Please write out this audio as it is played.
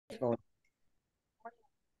Oh,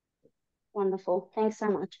 Wonderful. Thanks so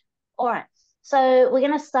much. All right. So we're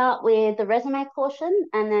going to start with the resume portion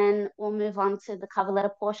and then we'll move on to the cover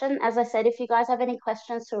letter portion. As I said, if you guys have any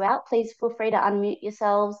questions throughout, please feel free to unmute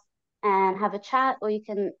yourselves and have a chat, or you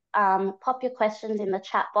can pop your questions in the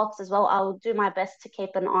chat box as well. I'll do my best to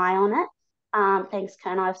keep an eye on it. Thanks,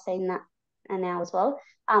 Kern. I've seen that and now as well.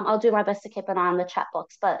 I'll do my best to keep an eye on the chat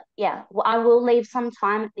box. But yeah, I will leave some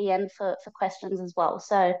time at the end for questions as well.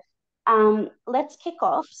 So let's kick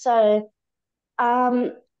off.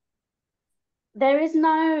 Um, there is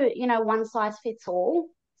no, one size fits all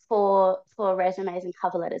for resumes and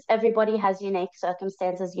cover letters. Everybody has unique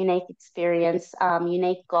circumstances, unique experience,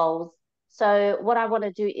 unique goals. So what I want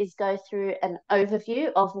to do is go through an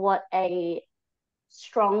overview of what a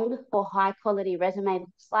strong or high quality resume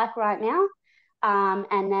looks like right now.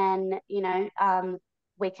 And then,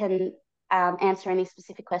 we can answer any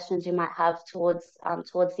specific questions you might have towards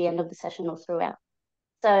the end of the session or throughout.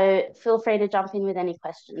 So feel free to jump in with any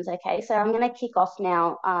questions. Okay, so I'm going to kick off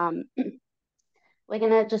now. We're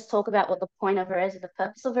going to just talk about what the point of a resume, the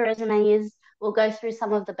purpose of a resume is. We'll go through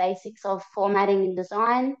some of the basics of formatting and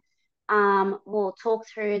design. We'll talk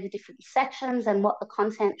through the different sections and what the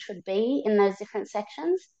content should be in those different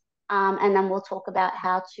sections. And then we'll talk about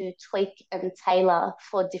how to tweak and tailor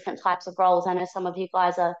for different types of roles. I know some of you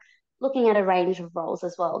guys are looking at a range of roles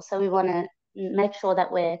as well. So we want to make sure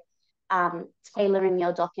that we're tailoring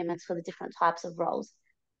your documents for the different types of roles.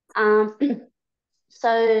 Um,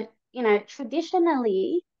 so,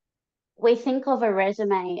 traditionally, we think of a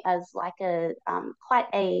resume as like a quite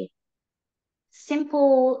a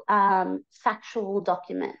simple factual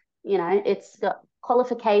document. It's got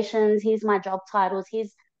qualifications, here's my job titles,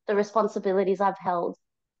 here's the responsibilities I've held.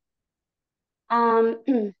 Um,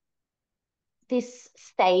 this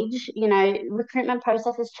stage, recruitment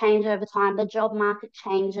processes change over time. The job market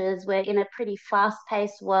changes. We're in a pretty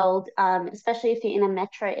fast-paced world, especially if you're in a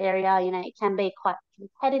metro area. It can be quite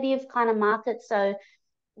competitive kind of market. So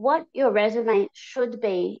what your resume should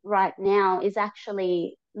be right now is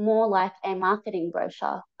actually more like a marketing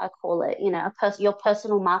brochure, I call it, your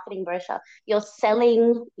personal marketing brochure. You're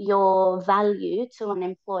selling your value to an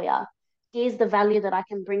employer. Here's the value that I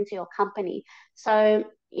can bring to your company. So,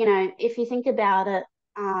 if you think about it,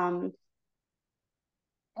 um,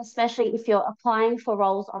 especially if you're applying for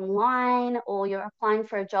roles online or you're applying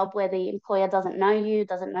for a job where the employer doesn't know you,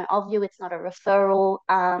 doesn't know of you, it's not a referral.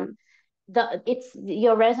 It's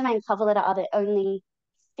your resume and cover letter are the only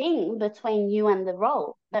thing between you and the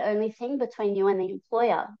role, the only thing between you and the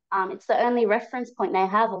employer. It's the only reference point they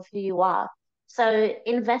have of who you are. So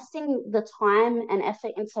investing the time and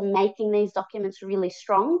effort into making these documents really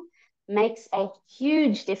strong makes a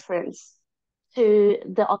huge difference to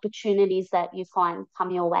the opportunities that you find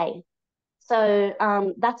come your way.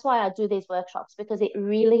 So that's why I do these workshops, because it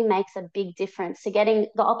really makes a big difference to getting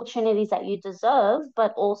the opportunities that you deserve,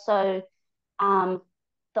 but also um,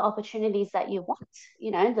 the opportunities that you want.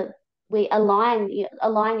 That we align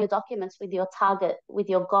your documents with your target, with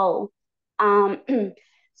your goal. Um,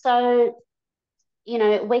 so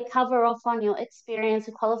we cover off on your experience,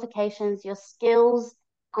 your qualifications, your skills,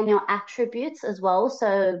 and your attributes as well.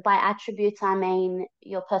 So by attributes, I mean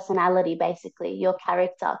your personality, basically, your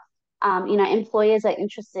character. Employers are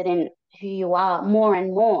interested in who you are more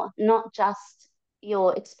and more, not just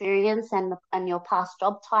your experience and your past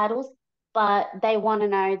job titles, but they want to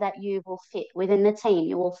know that you will fit within the team,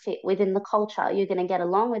 you will fit within the culture, you're going to get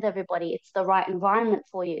along with everybody, it's the right environment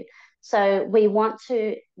for you. So we want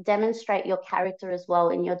to demonstrate your character as well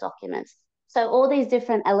in your documents. So all these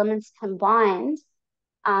different elements combined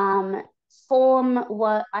um, form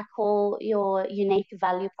what I call your unique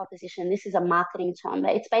value proposition. This is a marketing term,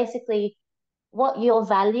 but it's basically what your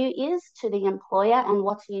value is to the employer and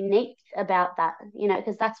what's unique about that,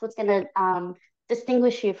 because that's what's going to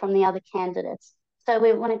distinguish you from the other candidates. So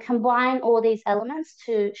we want to combine all these elements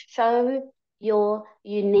to show your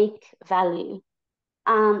unique value.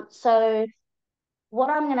 So what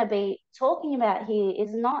I'm going to be talking about here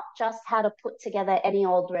is not just how to put together any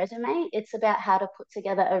old resume, it's about how to put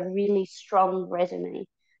together a really strong resume.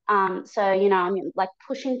 So, I'm like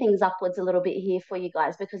pushing things upwards a little bit here for you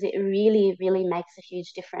guys because it really, really makes a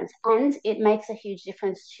huge difference. And it makes a huge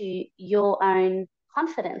difference to your own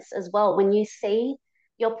confidence as well. When you see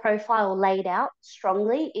your profile laid out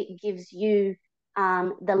strongly, it gives you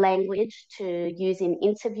the language to use in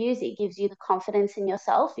interviews. It gives you the confidence in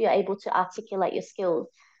yourself. You're able to articulate your skills.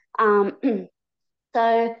 Um,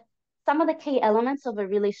 so some of the key elements of a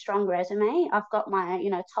really strong resume, I've got my,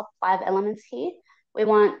 top 5 elements here. We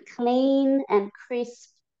want clean and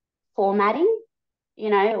crisp formatting. You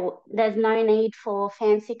know, there's no need for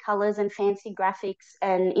fancy colors and fancy graphics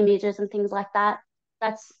and images and things like that.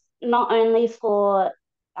 That's not only for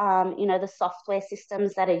you know, the software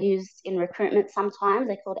systems that are used in recruitment sometimes,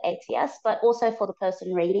 they're called ATS, but also for the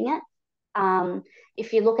person reading it. Um,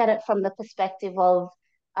 if you look at it from the perspective of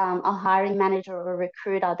a hiring manager or a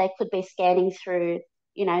recruiter, they could be scanning through,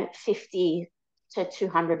 you know, 50 to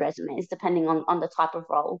 200 resumes, depending on the type of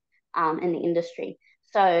role in the industry.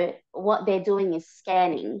 So what they're doing is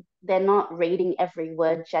scanning. They're not reading every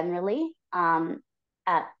word generally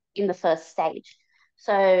at in the first stage.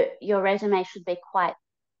 So your resume should be quite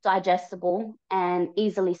digestible and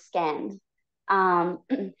easily scanned. Um,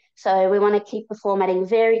 so we want to keep the formatting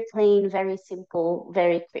very clean, very simple,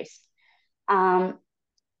 very crisp. Um,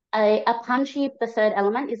 the third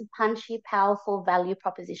element is a punchy, powerful value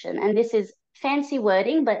proposition. And this is fancy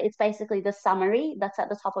wording, but it's basically the summary that's at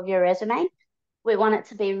the top of your resume. We want it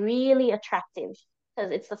to be really attractive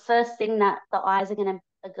because it's the first thing that the eyes are going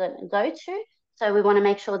to go to. So we want to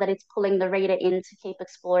make sure that it's pulling the reader in to keep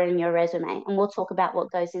exploring your resume. And we'll talk about what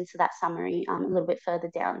goes into that summary a little bit further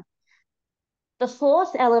down. The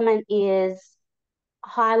fourth element is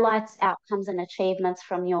highlights outcomes and achievements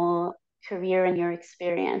from your career and your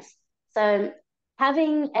experience. So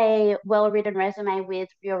having a well-written resume with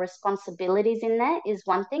your responsibilities in there is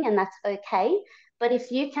one thing, and that's okay. But if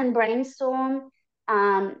you can brainstorm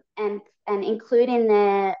and include in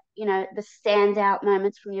there, you know, the standout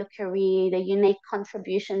moments from your career, the unique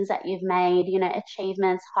contributions that you've made, you know,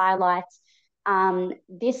 achievements, highlights,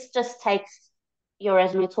 this just takes your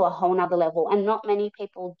resume to a whole nother level. And not many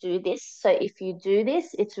people do this. So if you do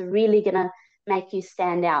this, it's really going to make you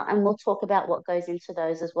stand out. And we'll talk about what goes into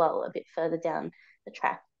those as well a bit further down the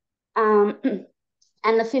track. Um,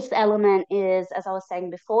 and the fifth element is, as I was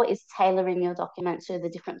saying before, is tailoring your document to the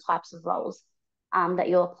different types of roles that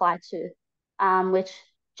you apply to, which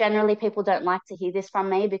generally people don't like to hear this from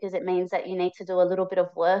me because it means that you need to do a little bit of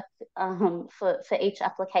work for each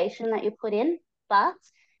application that you put in. But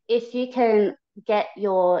if you can get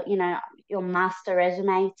your, you know, your master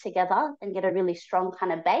resume together and get a really strong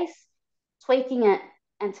kind of base, tweaking it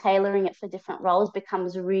and tailoring it for different roles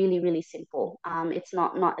becomes really, really simple. It's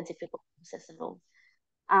not a difficult process at all.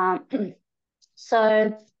 Um,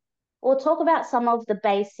 so we'll talk about some of the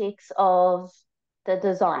basics of the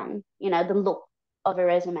design, you know, the look of a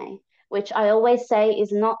resume, which I always say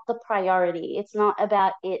is not the priority. It's not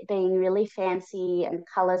about it being really fancy and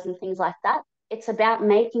colors and things like that. It's about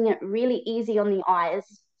making it really easy on the eyes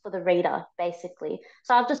for the reader, basically.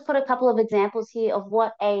 So I've just put a couple of examples here of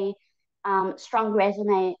what a strong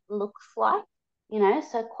resume looks like, you know,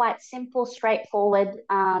 so quite simple, straightforward,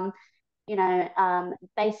 you know,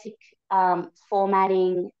 basic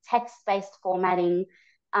formatting, text-based formatting.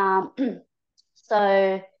 Um,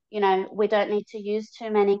 so, you know, we don't need to use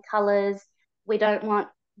too many colors. We don't want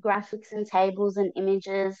graphics and tables and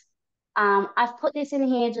images. I've put this in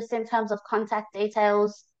here just in terms of contact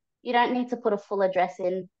details. You don't need to put a full address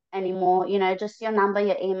in anymore, you know, just your number,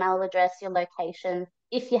 your email address, your location.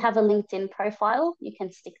 If you have a LinkedIn profile, you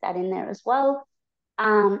can stick that in there as well.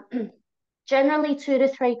 Um, Generally 2 to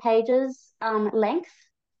 3 pages length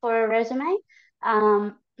for a resume.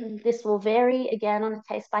 This will vary again on a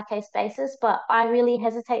case by case basis, but I really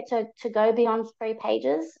hesitate to go beyond 3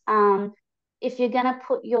 pages. If you're going to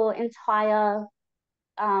put your entire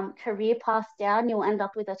career path down, you'll end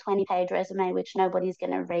up with a 20-page resume, which nobody's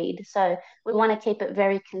going to read. So we want to keep it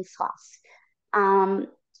very concise. Um,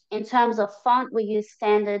 in terms of font, we use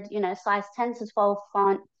standard, you know, size 10 to 12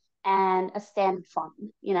 font and a standard font,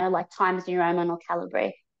 you know, like Times New Roman or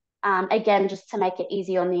Calibri. Again, just to make it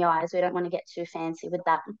easy on the eyes. We don't want to get too fancy with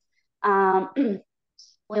that. Um,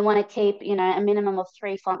 we want to keep, you know, a minimum of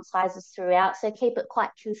 3 font sizes throughout. So keep it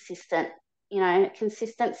quite consistent, you know,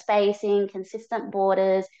 consistent spacing, consistent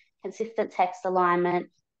borders, consistent text alignment,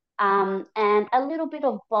 and a little bit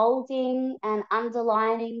of bolding and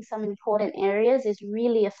underlining some important areas is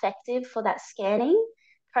really effective for that scanning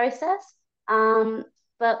process. Um,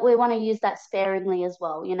 but we want to use that sparingly as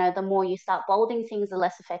well. You know, the more you start bolding things, the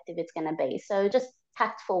less effective it's going to be. So just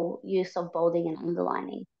tactful use of bolding and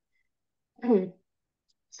underlining.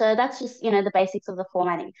 So that's just, you know, the basics of the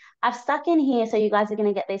formatting. I've stuck in here, so you guys are going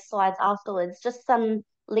to get these slides afterwards, just some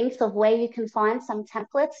links of where you can find some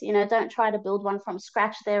templates. You know, don't try to build one from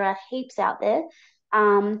scratch. There are heaps out there.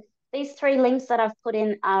 These 3 links that I've put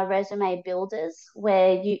in are resume builders,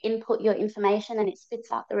 where you input your information and it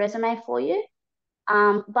spits out the resume for you.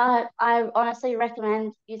 But I honestly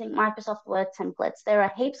recommend using Microsoft Word templates. There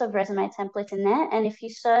are heaps of resume templates in there. And if you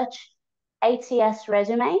search ATS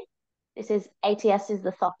resume, this is ATS is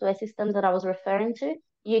the software system that I was referring to.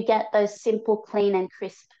 you get those simple, clean, and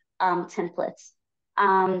crisp templates.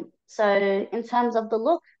 So in terms of the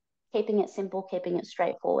look, keeping it simple, keeping it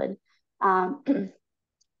straightforward. All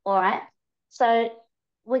right. So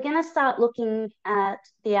we're going to start looking at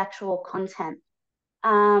the actual content.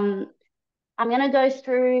 Um, I'm going to go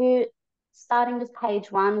through starting with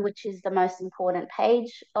page 1, which is the most important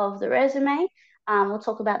page of the resume. We'll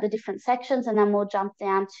talk about the different sections and then we'll jump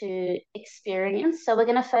down to experience. So we're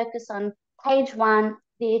going to focus on page 1,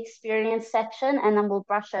 the experience section, and then we'll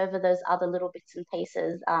brush over those other little bits and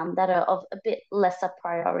pieces that are of a bit lesser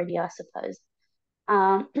priority, I suppose.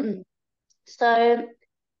 Um, so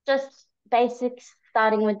just basics,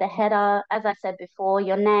 starting with the header. As I said before,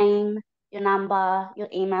 your name, your number, your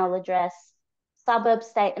email address, suburb,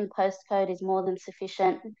 state, and postcode is more than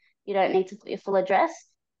sufficient. You don't need to put your full address.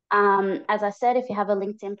 As I said, if you have a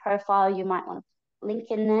LinkedIn profile, you might want to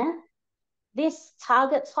link in there. This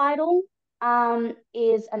target title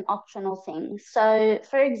is an optional thing. So,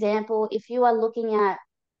 for example, if you are looking at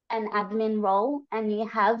an admin role and you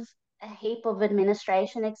have a heap of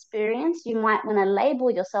administration experience, you might want to label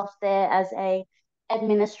yourself there as a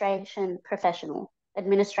administration professional,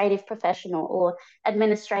 administrative professional, or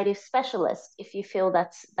administrative specialist if you feel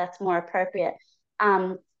that's more appropriate.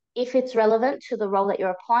 If it's relevant to the role that you're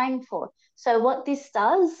applying for. So what this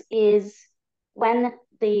does is when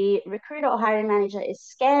the recruiter or hiring manager is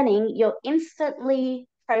scanning, you're instantly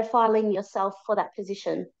profiling yourself for that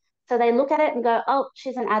position. So they look at it and go, oh,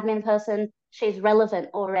 she's an admin person. She's relevant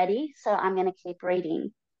already. So I'm going to keep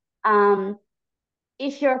reading.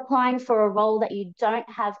 If you're applying for a role that you don't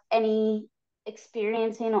have any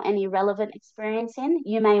experience in or any relevant experience in,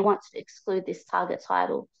 you may want to exclude this target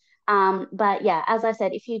title. But yeah, as I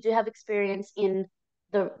said, if you do have experience in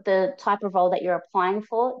the type of role that you're applying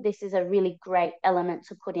for, this is a really great element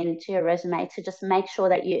to put into your resume to just make sure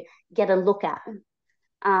that you get a look at.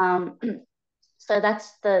 So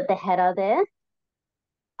that's the header there.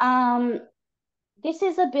 This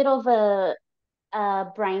is a bit of a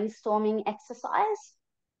brainstorming exercise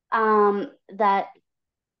that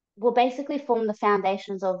will basically form the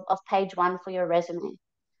foundations of page 1 for your resume.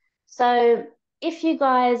 So if you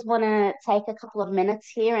guys want to take a couple of minutes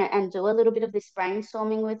here and do a little bit of this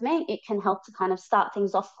brainstorming with me, it can help to kind of start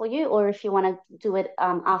things off for you. Or if you want to do it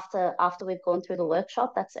after we've gone through the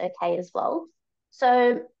workshop, that's okay as well.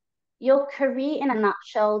 So your career in a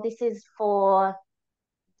nutshell, this is for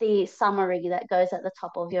the summary that goes at the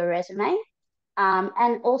top of your resume.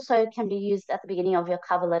 And also can be used at the beginning of your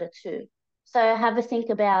cover letter too. So have a think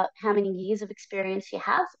about how many years of experience you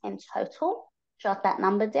have in total. Jot that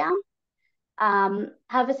number down.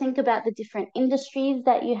 Have a think about the different industries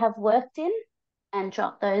that you have worked in and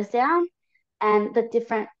jot those down, and the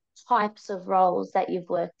different types of roles that you've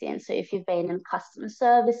worked in. So if you've been in customer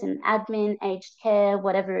service, in admin, aged care,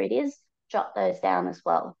 whatever it is, jot those down as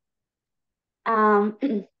well.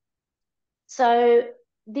 So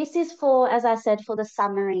this is for, as I said, for the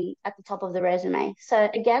summary at the top of the resume. So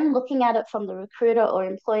again, looking at it from the recruiter or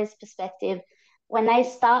employer's perspective, when they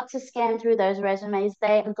start to scan through those resumes,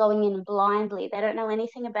 they are going in blindly. They don't know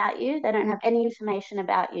anything about you. They don't have any information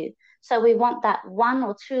about you. So we want that 1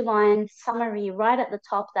 or 2 line summary right at the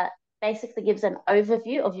top that basically gives an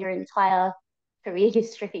overview of your entire career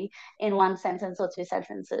history in 1 sentence or 2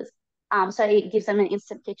 sentences. So it gives them an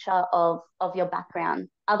instant picture of your background.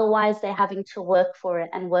 Otherwise, they're having to work for it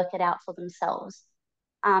and work it out for themselves.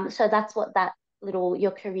 So that's what that little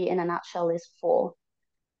your career in a nutshell is for.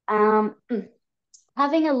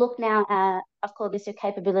 Having a look now at, I've called this your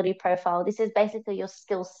capability profile. This is basically your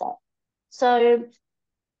skill set. So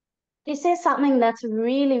this is something that's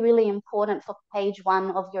really, really important for page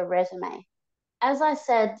 1 of your resume. As I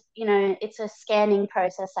said, it's a scanning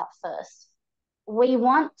process at first. We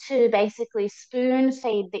want to basically spoon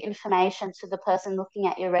feed the information to the person looking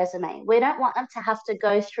at your resume. We don't want them to have to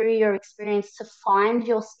go through your experience to find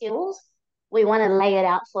your skills. We want to lay it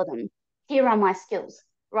out for them. Here are my skills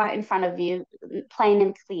right in front of you, plain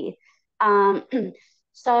and clear.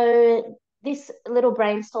 So this little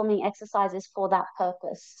brainstorming exercise is for that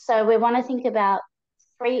purpose. So we want to think about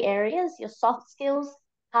 3 areas: your soft skills,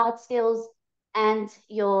 hard skills, and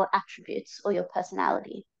your attributes or your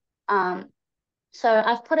personality. So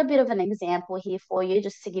I've put a bit of an example here for you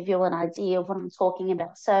just to give you an idea of what I'm talking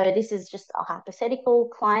about. So this is just a hypothetical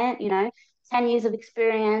client, 10 years of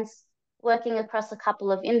experience, working across a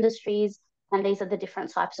couple of industries, and these are the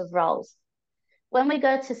different types of roles. When we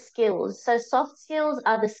go to skills, so soft skills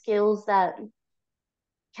are the skills that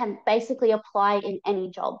can basically apply in any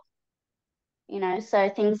job. So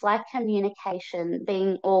things like communication,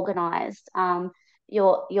 being organized,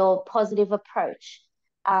 your positive approach,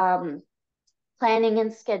 planning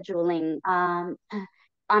and scheduling,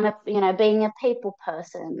 being a people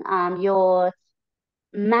person, your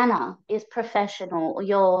manner is professional,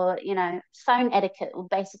 your, phone etiquette will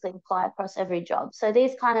basically apply across every job. So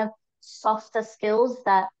these kind of softer skills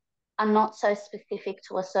that are not so specific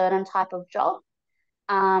to a certain type of job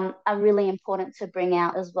are really important to bring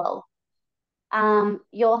out as well.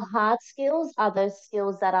 Your hard skills are those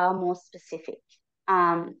skills that are more specific.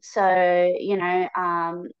 There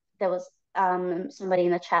was somebody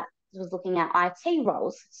in the chat was looking at IT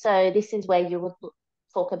roles. So this is where you would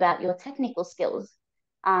talk about your technical skills,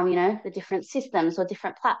 the different systems or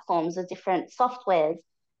different platforms or different softwares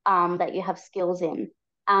that you have skills in.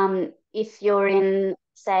 If you're in,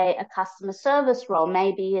 say, a customer service role,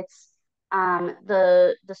 maybe it's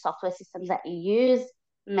the software systems that you use,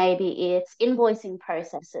 maybe it's invoicing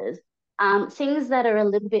processes, things that are a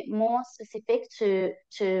little bit more specific to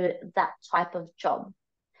that type of job.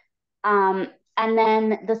 And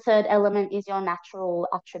then the third element is your natural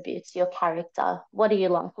attributes, your character. What do you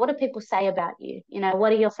like? What do people say about you? What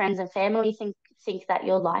do your friends and family think that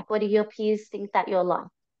you're like? What do your peers think that you're like?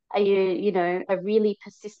 Are you, a really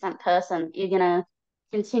persistent person? You're gonna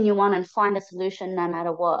continue on and find a solution no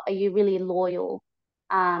matter what. Are you really loyal?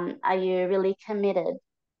 Are you really committed?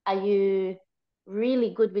 Are you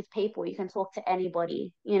really good with people? You can talk to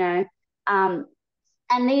anybody, and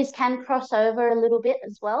these can cross over a little bit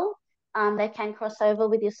as well. They can cross over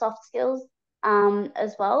with your soft skills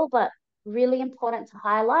as well, but really important to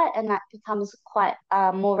highlight, and that becomes quite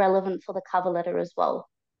more relevant for the cover letter as well.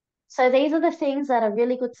 So these are the things that are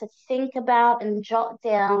really good to think about and jot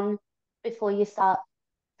down before you start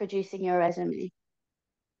producing your resume.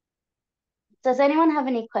 Does anyone have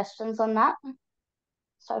any questions on that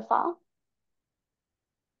so far?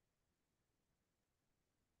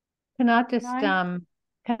 Can I just No?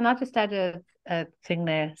 add a thing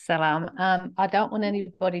there, Salam? I don't want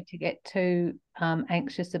anybody to get too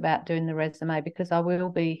anxious about doing the resume, because I will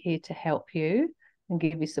be here to help you and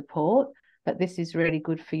give you support. But this is really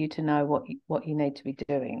good for you to know what you need to be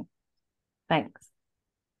doing. Thanks.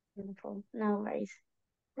 Wonderful. No worries.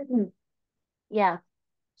 Yeah.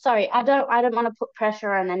 Sorry, I don't want to put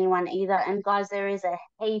pressure on anyone either. And guys, there is a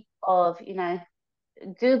heap of,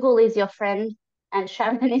 Google is your friend and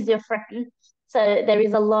Sharon is your friend. So there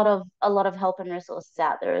is a lot of help and resources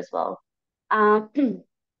out there as well. All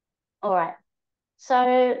right.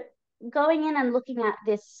 So going in and looking at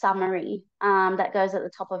this summary that goes at the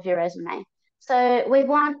top of your resume. So we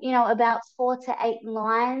want, about 4 to 8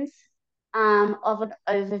 lines of an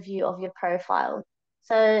overview of your profile.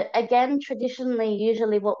 So again, traditionally,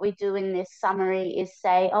 usually what we do in this summary is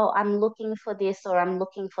say, oh, I'm looking for this or I'm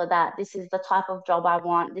looking for that. This is the type of job I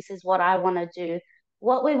want. This is what I want to do.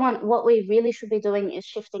 What we really should be doing is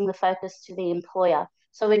shifting the focus to the employer.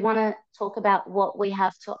 So we want to talk about what we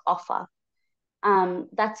have to offer.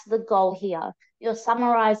 That's the goal here. You're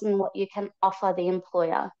summarizing what you can offer the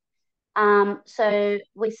employer. So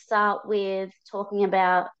we start with talking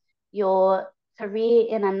about your career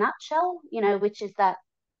in a nutshell, which is that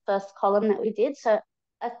first column that we did. So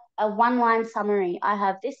a one-line summary. I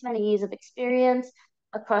have this many years of experience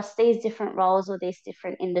across these different roles or these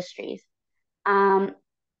different industries.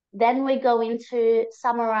 Then we go into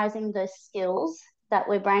summarizing those skills that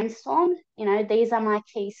we brainstormed. These are my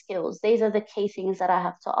key skills. These are the key things that I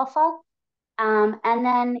have to offer. And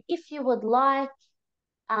then if you would like,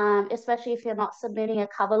 especially if you're not submitting a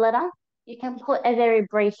cover letter, you can put a very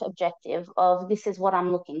brief objective of this is what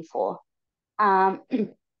I'm looking for.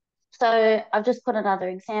 So I've just put another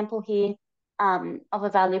example here of a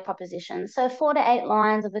value proposition. So 4 to 8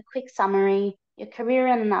 lines of a quick summary, your career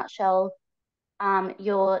in a nutshell,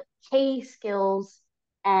 your key skills,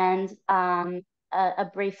 and a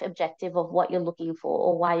brief objective of what you're looking for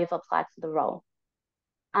or why you've applied for the role.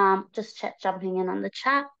 Just jumping in on the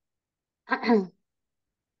chat.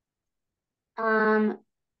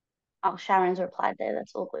 Oh, Sharon's replied there.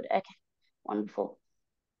 That's all good. Okay, wonderful.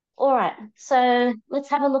 All right, so let's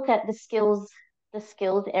have a look at the skills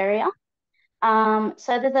area. So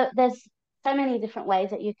there's so many different ways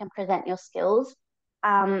that you can present your skills.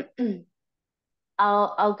 I'll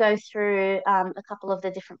go through a couple of the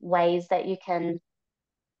different ways that you can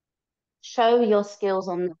show your skills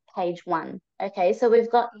on page 1. Okay, so we've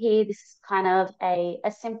got here, this is kind of a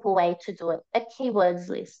simple way to do it, a keywords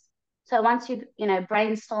list. So once you've,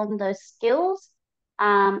 brainstorm those skills,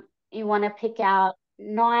 you want to pick out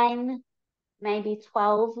 9 to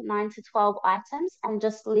 12 items and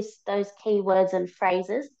just list those keywords and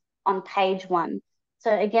phrases on page 1.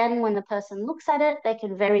 So again, when the person looks at it, they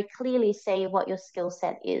can very clearly see what your skill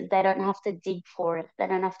set is. They don't have to dig for it. They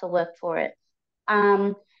don't have to work for it.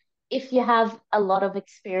 if you have a lot of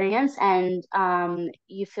experience and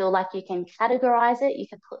you feel like you can categorize it, you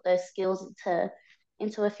can put those skills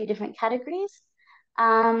into a few different categories.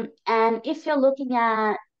 And if you're looking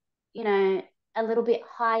at, you know, a little bit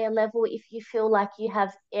higher level, if you feel like you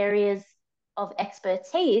have areas of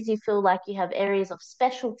expertise, you feel like you have areas of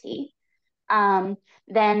specialty,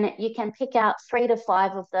 then you can pick out 3 to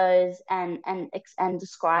 5 of those and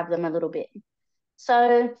describe them a little bit.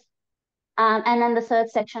 So and then the third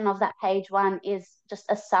section of that page one is just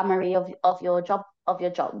a summary of your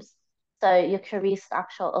jobs. So your career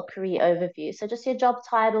structure or career overview. So just your job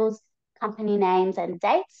titles, company names, and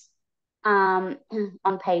dates on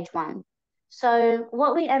page one. So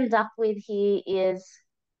what we end up with here is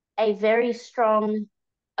a very strong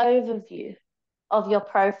overview of your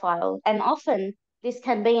profile, and often this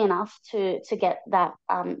can be enough to get that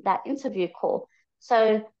interview call.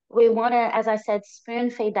 So we want to, as I said, spoon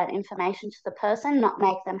feed that information to the person, not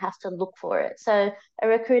make them have to look for it. So a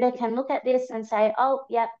recruiter can look at this and say, oh,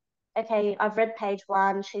 yep, okay, I've read page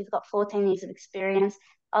one. She's got 14 years of experience.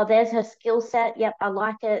 Oh, there's her skill set. Yep, I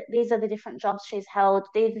like it. These are the different jobs she's held.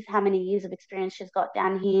 These is how many years of experience she's got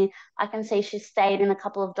down here. I can see she's stayed in a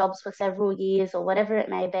couple of jobs for several years or whatever it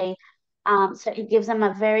may be. So it gives them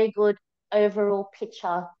a very good overall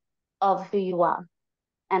picture of who you are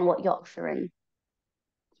and what you're offering.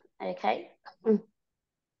 Okay.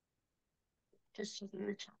 Just checking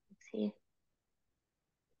the chat box here.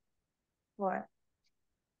 All right.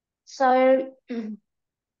 So I'm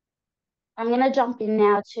going to jump in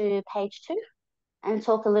now to page 2 and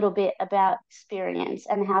talk a little bit about experience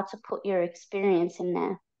and how to put your experience in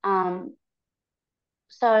there.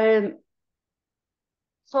 So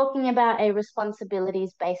talking about a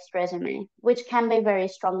responsibilities-based resume, which can be very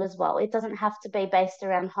strong as well. It doesn't have to be based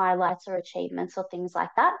around highlights or achievements or things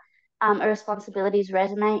like that. A responsibilities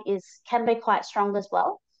resume can be quite strong as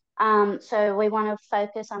well. So we want to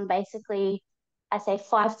focus on basically, I say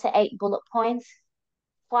 5 to 8 bullet points.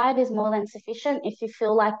 5 is more than sufficient. If you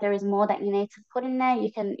feel like there is more that you need to put in there,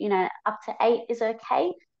 you can, up to 8 is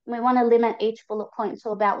okay. We want to limit each bullet point to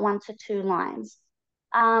about 1 to 2 lines.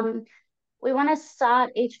 We want to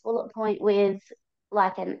start each bullet point with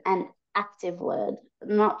like an active word,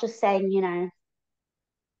 not just saying,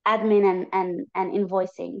 admin and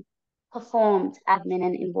invoicing, performed admin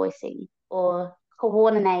and invoicing, or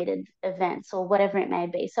coordinated events, or whatever it may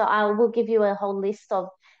be. So I will give you a whole list of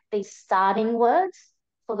these starting words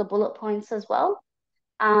for the bullet points as well.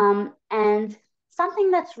 And something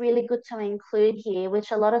that's really good to include here,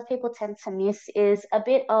 which a lot of people tend to miss, is a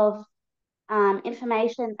bit of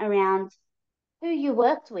information around who you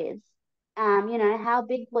worked with. How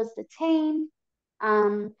big was the team?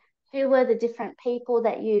 Who were the different people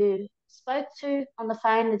that you spoke to on the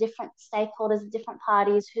phone, the different stakeholders, the different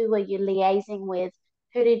parties? Who were you liaising with?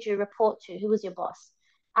 Who did you report to? Who was your boss?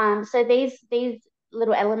 So these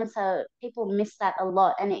little elements are, people miss that a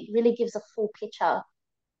lot, and it really gives a full picture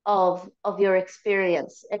of your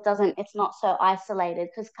experience. It's not so isolated,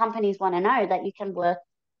 because companies want to know that you can work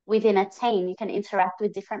within a team, you can interact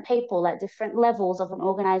with different people at different levels of an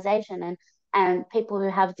organization, and people who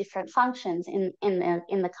have different functions in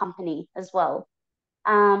the company as well.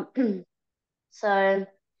 So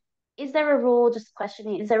is there a rule, just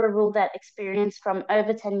questioning, is there a rule that experience from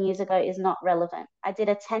over 10 years ago is not relevant? I did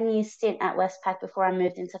a 10-year stint at Westpac before I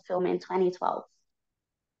moved into film in 2012.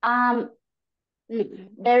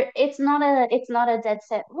 It's not a dead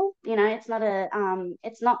set rule,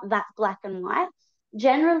 it's not that black and white.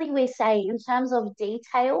 Generally, we say in terms of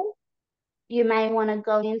detail, you may want to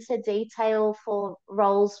go into detail for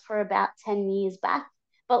roles for about 10 years back,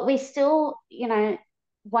 but we still,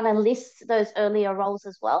 want to list those earlier roles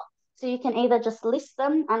as well. So you can either just list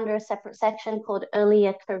them under a separate section called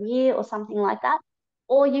earlier career or something like that,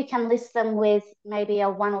 or you can list them with maybe a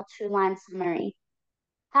 1 or 2 line summary.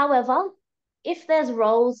 However, if there's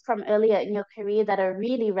roles from earlier in your career that are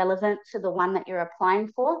really relevant to the one that you're applying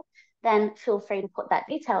for, then feel free to put that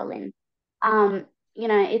detail in.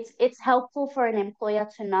 It's helpful for an employer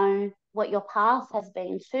to know what your path has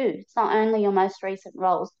been too. It's not only your most recent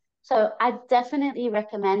roles. So I definitely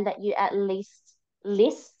recommend that you at least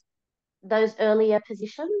list those earlier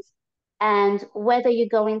positions, and whether you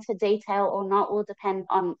go into detail or not will depend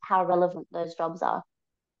on how relevant those jobs are.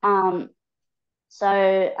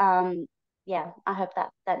 So yeah, I hope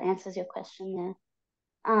that answers your question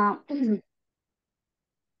there.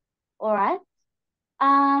 All right.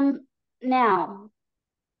 Now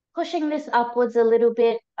pushing this upwards a little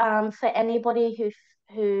bit, for anybody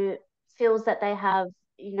who feels that they have,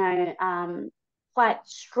 quite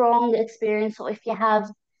strong experience, or if you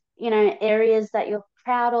have, areas that you're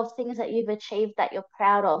proud of, things that you've achieved that you're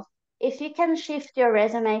proud of. if you can shift your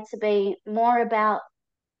resume to be more about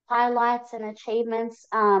highlights and achievements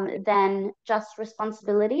than just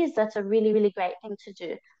responsibilities, that's a really, really great thing to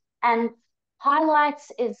do. And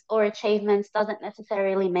highlights is or achievements doesn't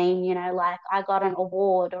necessarily mean, like I got an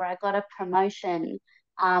award or I got a promotion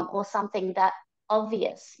or something that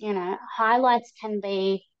obvious. Highlights can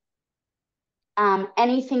be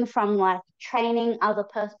anything from like training other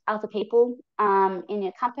people in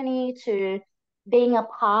your company to being a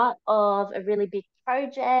part of a really big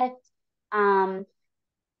project, um,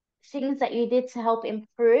 things that you did to help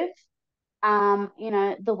improve,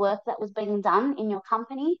 the work that was being done in your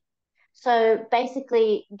company. So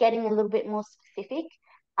basically, getting a little bit more specific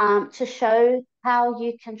to show how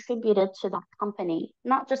you contributed to that company,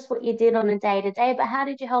 not just what you did on a day to day, but how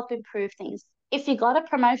did you help improve things? If you got a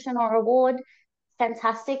promotion or award,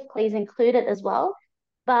 fantastic, please include it as well.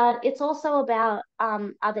 But it's also about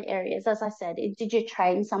other areas. As I said, did you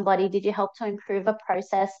train somebody? Did you help to improve a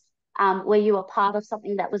process? Were you a part of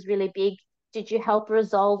something that was really big? Did you help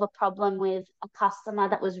resolve a problem with a customer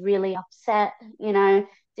that was really upset?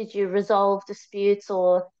 Did you resolve disputes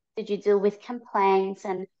or did you deal with complaints?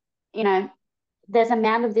 And, you know, there's a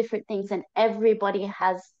amount of different things and everybody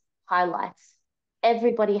has highlights.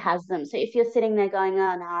 Everybody has them. So if you're sitting there going,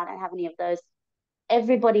 oh, no, I don't have any of those,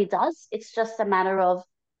 everybody does. It's just a matter of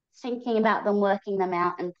thinking about them, working them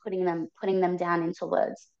out, and putting them down into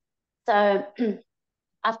words. So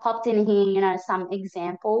I've popped in here, some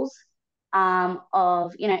examples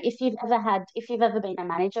of, if you've ever been a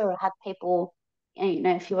manager or had people,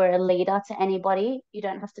 if you were a leader to anybody, you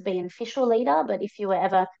don't have to be an official leader, but if you were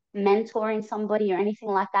ever mentoring somebody or anything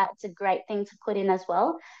like that, it's a great thing to put in as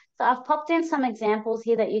well. So I've popped in some examples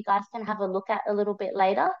here that you guys can have a look at a little bit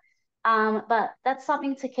later. But that's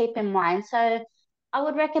something to keep in mind. So I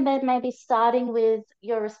would recommend maybe starting with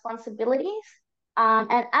your responsibilities.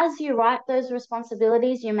 And as you write those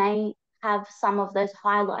responsibilities, you may have some of those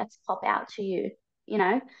highlights pop out to you.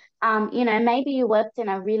 Maybe you worked in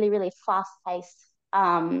a really, really fast-paced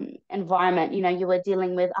environment. You were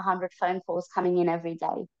dealing with 100 phone calls coming in every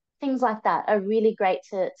day. Things like that are really great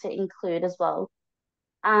to include as well.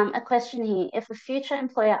 A question here: if a future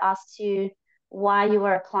employer asks you why you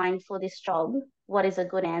are applying for this job, what is a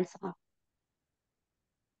good answer?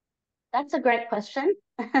 That's a great question.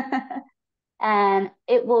 And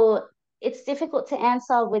it's difficult to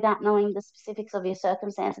answer without knowing the specifics of your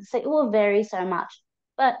circumstances. So it will vary so much.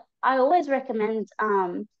 But I always recommend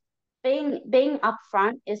being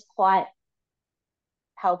upfront is quite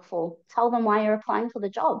helpful. Tell them why you're applying for the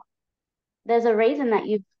job. There's a reason that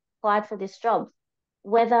you've applied for this job.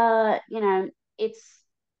 Whether, it's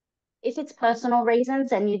if it's personal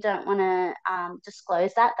reasons and you don't want to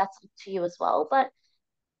disclose that, that's up to you as well. But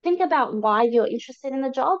think about why you're interested in the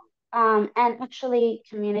job and actually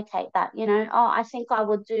communicate that. I think um,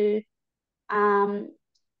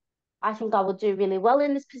 I would do really well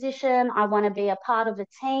in this position. I want to be a part of a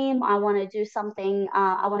team. I want to do something.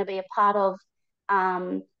 I want to be a part of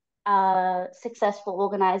a successful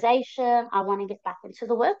organization. I want to get back into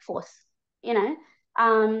the workforce.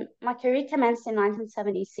 My career commenced in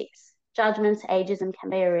 1976. Judgments, ageism can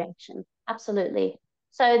be a reaction. Absolutely.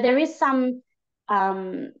 So there is some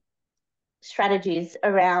um, strategies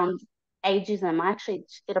around ageism. I actually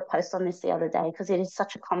did a post on this the other day because it is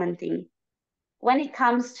such a common thing. When it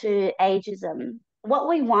comes to ageism, what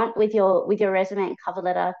we want with your resume and cover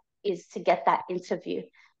letter is to get that interview,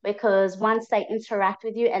 because once they interact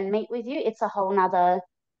with you and meet with you, it's a whole nother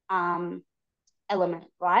element,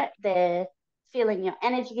 right? They're feeling your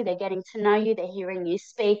energy, they're getting to know you, they're hearing you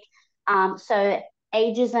speak. So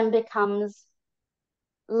ageism becomes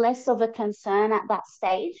less of a concern at that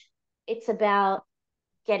stage. It's about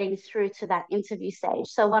getting through to that interview stage.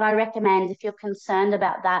 So what I recommend, if you're concerned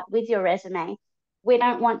about that with your resume, we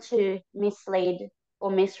don't want to mislead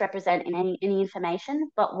or misrepresent in any information,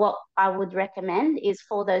 but what I would recommend is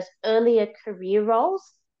for those earlier career roles,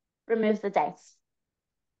 remove the dates.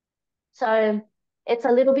 So it's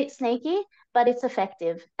a little bit sneaky, but it's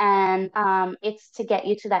effective, and it's to get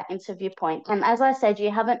you to that interview point. And as I said,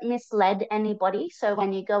 you haven't misled anybody. So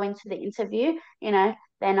when you go into the interview, they're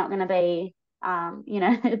not going to be,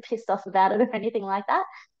 pissed off about it or anything like that.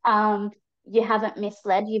 You haven't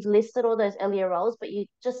misled. You've listed all those earlier roles, but you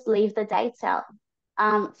just leave the dates out.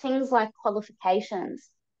 Things like qualifications,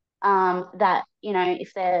 that,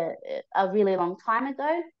 if they're a really long time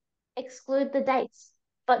ago, exclude the dates,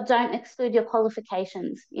 but don't exclude your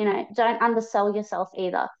qualifications. Don't undersell yourself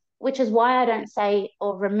either, which is why I don't say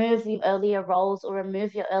or remove the earlier roles or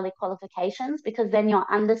remove your early qualifications, because then you're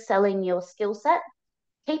underselling your skill set.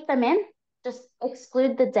 Keep them in, just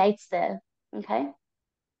exclude the dates there. Okay.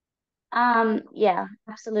 Yeah,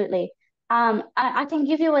 absolutely. I can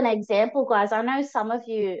give you an example, guys. I know some of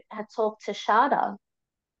you had talked to Shada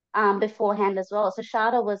beforehand as well. So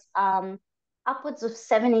Shada was upwards of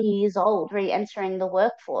 70 years old, re-entering the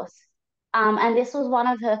workforce. And this was one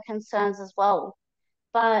of her concerns as well.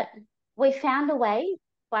 But we found a way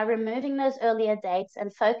by removing those earlier dates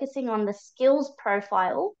and focusing on the skills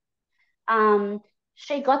profile. um,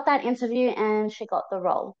 she got that interview and she got the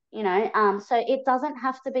role, you know. So it doesn't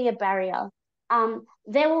have to be a barrier.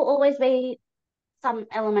 There will always be some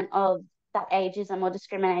element of that ageism or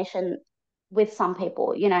discrimination with some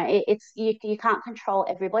people. You know, it's you can't control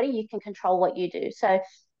everybody. You can control what you do. So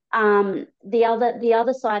the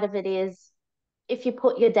other side of it is if you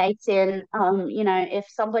put your dates in, you know, if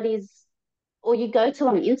somebody's or you go to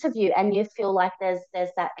an interview and you feel like there's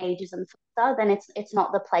that ageism factor, then it's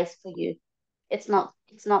not the place for you. It's not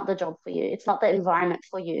the job for you. It's not the environment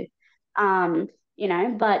for you. You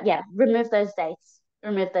know, but yeah, remove those dates.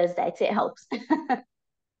 Remove those dates. It helps.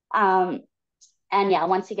 um, and yeah,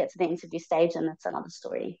 once you get to the interview stage, then that's another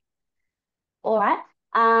story. All right.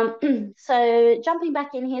 So jumping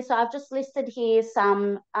back in here, so I've just listed here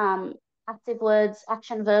some active words,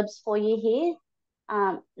 action verbs for you here.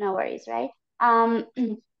 No worries, right? Um,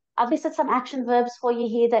 I've listed some action verbs for you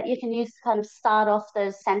here that you can use to kind of start off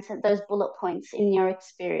those bullet points in your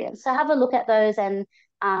experience. So have a look at those and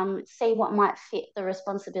see what might fit the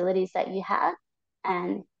responsibilities that you have,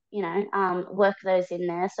 and you know, work those in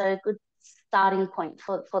there. So a good starting point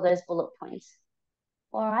for those bullet points.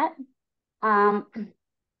 All right. Um,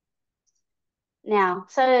 Now,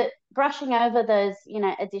 so brushing over those, you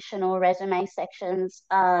know, additional resume sections.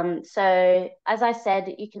 So as I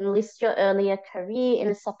said, you can list your earlier career in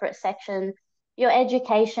a separate section, your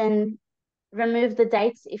education, remove the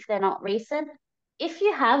dates if they're not recent. If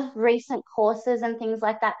you have recent courses and things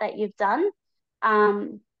like that that you've done,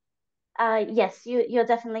 um, yes, you're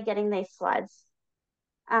definitely getting these slides.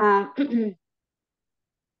 Um,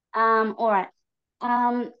 all right.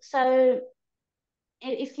 So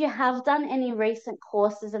if you have done any recent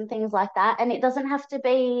courses and things like that, and it doesn't have to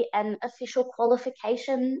be an official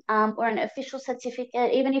qualification or an official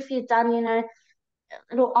certificate, even if you've done, you know,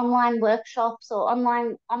 little online workshops or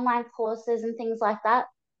online courses and things like that,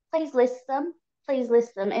 please list them. Please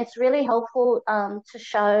list them. It's really helpful to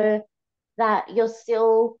show that you're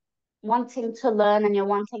still wanting to learn and you're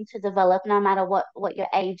wanting to develop no matter what your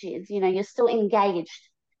age is. You know, you're still engaged.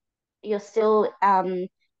 You're still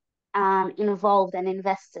involved and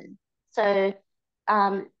invested. So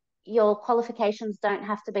um, your qualifications don't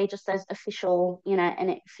have to be just those official, you know,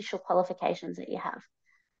 and official qualifications that you have.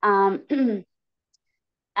 Um,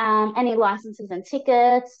 any licenses and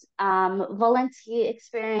tickets, volunteer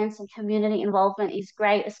experience and community involvement is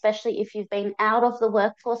great, especially if you've been out of the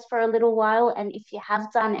workforce for a little while and if you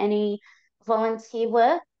have done any volunteer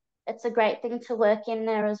work, it's a great thing to work in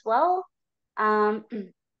there as well. Um,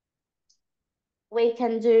 we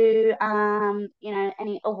can do you know,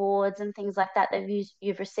 any awards and things like that that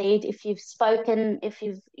you've received if you've spoken, if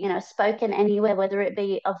you've, you know, spoken anywhere, whether it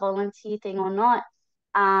be a volunteer thing or not.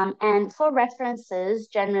 And for references,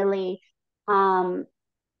 generally, um,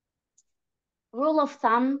 rule of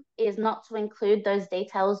thumb is not to include those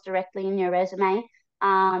details directly in your resume.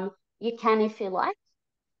 You can if you like,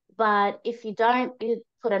 but if you don't, you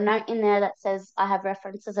put a note in there that says, I have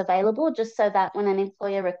references available, just so that when an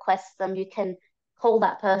employer requests them, you can call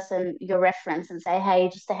that person your reference and say, hey,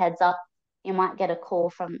 just a heads up, you might get a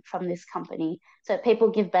call from this company. So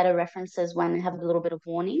people give better references when they have a little bit of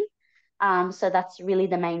warning. So that's really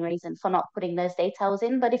the main reason for not putting those details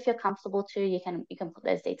in. But if you're comfortable to, you can put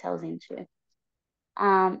those details in too.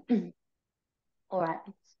 Um, all right.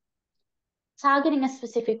 Targeting a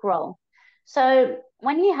specific role. So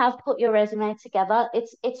when you have put your resume together,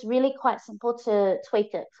 it's really quite simple to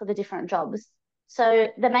tweak it for the different jobs. So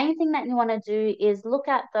the main thing that you want to do is look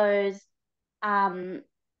at those.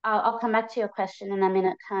 I'll come back to your question in a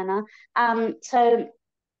minute, Kerna. So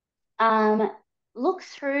um, look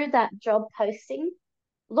through that job posting,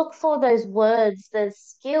 look for those words, the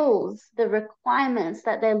skills, the requirements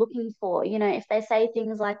that they're looking for. You know, if they say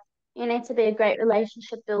things like, you need to be a great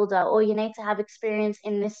relationship builder, or you need to have experience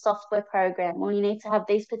in this software program, or you need to have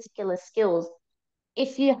these particular skills.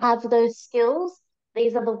 If you have those skills,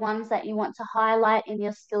 these are the ones that you want to highlight in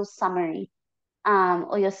your skills summary,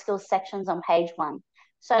 or your skills sections on page 1.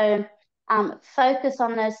 So focus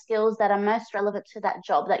on those skills that are most relevant to that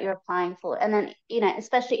job that you're applying for. And then, you know,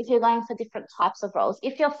 especially if you're going for different types of roles,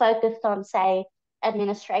 if you're focused on, say,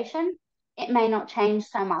 administration, it may not change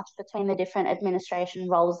so much between the different administration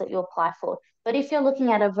roles that you apply for. But if you're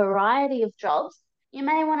looking at a variety of jobs, you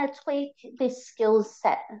may want to tweak this skills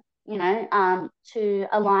set to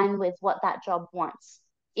align with what that job wants.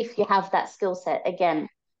 If you have that skill set, again,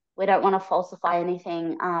 we don't want to falsify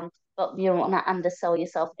anything, but you don't want to undersell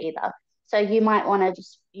yourself either. So you might want to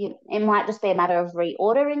it might just be a matter of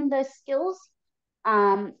reordering those skills.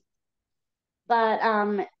 Um,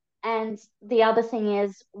 and the other thing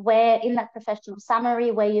is where in that professional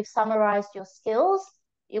summary where you've summarized your skills,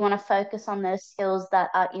 you want to focus on those skills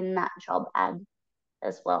that are in that job ad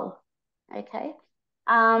as well. Okay.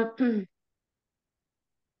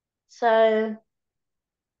 So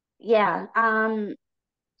yeah,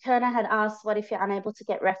 Kerner had asked, what if you're unable to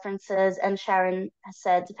get references? And Sharon has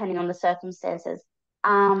said, depending on the circumstances.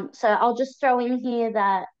 So I'll just throw in here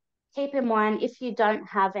that keep in mind, if you don't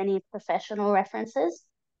have any professional references,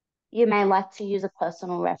 you may like to use a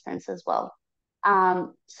personal reference as well.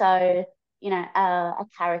 So, a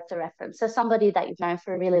character reference. So somebody that you've known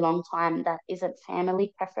for a really long time that isn't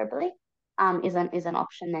family, preferably, is an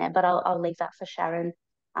option there. But I'll leave that for Sharon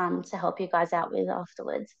to help you guys out with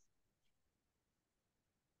afterwards.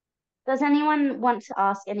 Does anyone want to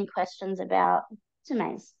ask any questions about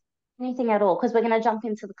resumes? Anything at all? Because we're going to jump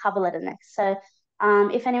into the cover letter next. So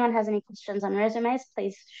if anyone has any questions on resumes,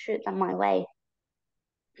 please shoot them my way.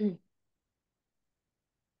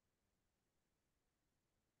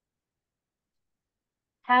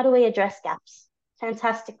 How do we address gaps?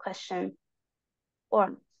 Fantastic question.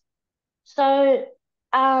 Or so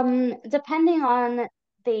depending on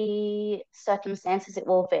the circumstances, it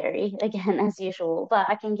will vary again as usual, but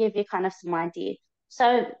I can give you kind of some idea.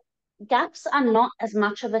 So gaps are not as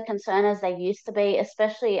much of a concern as they used to be,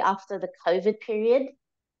 especially after the COVID period.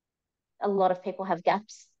 A lot of people have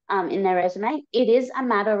gaps in their resume. It is a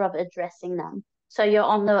matter of addressing them. So you're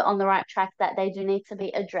on the right track that they do need to be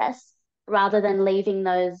addressed rather than leaving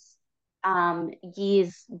those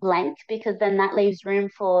years blank, because then that leaves room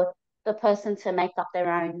for the person to make up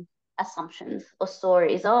their own assumptions or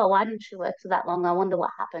stories. Oh, why didn't she work for that long? I wonder what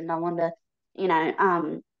happened. I wonder, you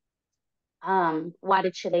know, why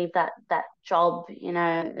did she leave that job?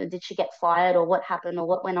 Did she get fired or what happened or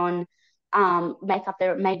what went on? Make up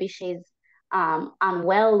their, maybe she's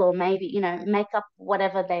unwell, or maybe make up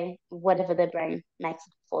whatever their brain makes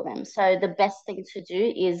up for them. So the best thing to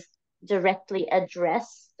do is directly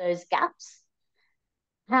address those gaps.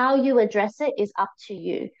 How you address it is up to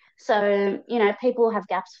you. So people have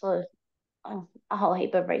gaps for a whole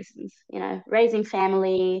heap of reasons, raising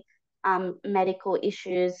family, medical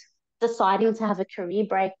issues, deciding to have a career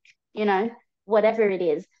break, whatever it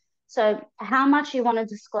is. So how much you want to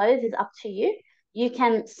disclose is up to you. You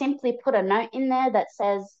can simply put a note in there that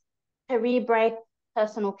says career break,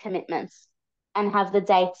 personal commitments, and have the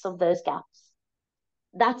dates of those gaps.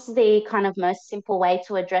 That's the kind of most simple way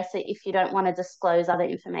to address it if you don't want to disclose other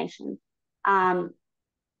information.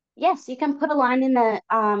 Yes, you can put a line in the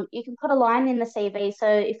CV. So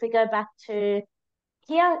if we go back to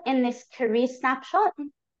here in this career snapshot,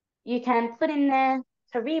 you can put in there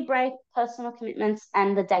career break, personal commitments,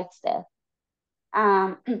 and the dates there.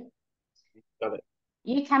 Got it.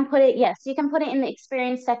 You can put it in the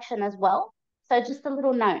experience section as well. So just a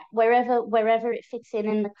little note wherever it fits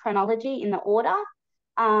in the chronology, in the order.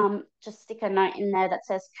 Just stick a note in there that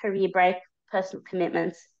says career break, personal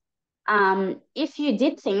commitments. If you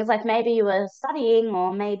did things like maybe you were studying,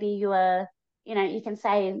 or maybe you were, you can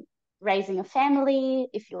say raising a family,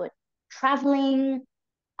 if you were traveling.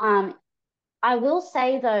 I will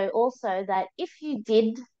say though also that if you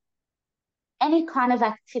did any kind of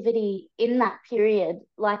activity in that period,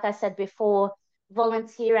 like I said before,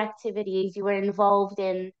 volunteer activities, you were involved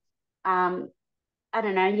in, I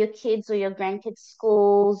don't know, your kids or your grandkids'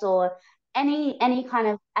 schools, or any kind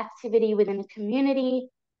of activity within the community,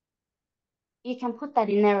 you can put that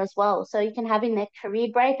in there as well. So you can have in their career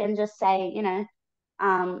break and just say,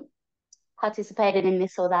 participated in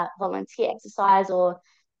this or that volunteer exercise, or,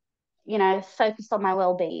 focused on my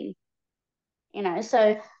well-being.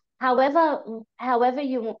 So however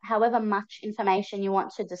much information you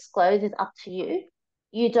want to disclose is up to you.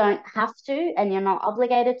 You don't have to, and you're not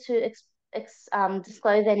obligated to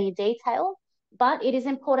disclose any detail, but it is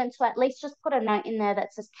important to at least just put a note in there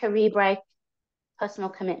that says career break, personal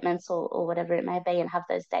commitments, or whatever it may be, and have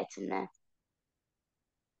those dates in there.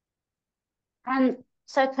 And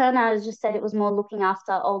so Kerna has just said it was more looking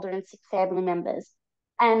after older and sick family members.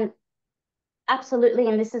 And absolutely,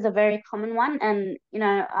 and this is a very common one. And,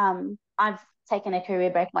 I've taken a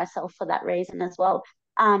career break myself for that reason as well.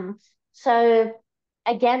 So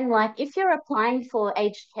again, like if you're applying for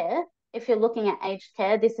aged care, if you're looking at aged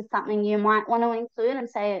care, this is something you might want to include and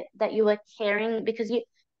say that you are caring, because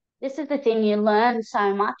this is the thing, you learn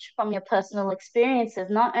so much from your personal experiences,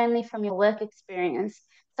 not only from your work experience.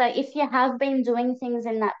 So if you have been doing things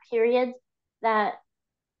in that period that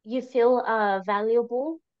you feel are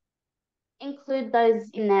valuable, include those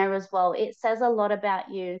in there as well. It says a lot about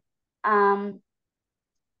you. Um,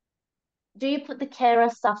 do you put the carer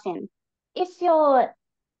stuff in? If you're,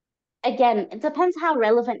 again, it depends how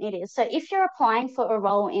relevant it is. So if you're applying for a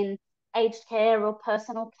role in aged care or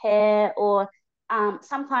personal care or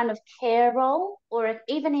some kind of care role, or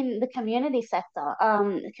even in the community sector,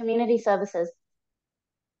 community services,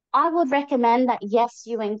 I would recommend that yes,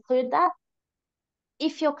 you include that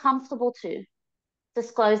if you're comfortable to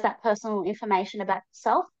disclose that personal information about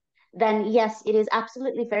yourself, then yes, it is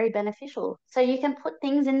absolutely very beneficial. So you can put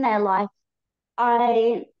things in there like,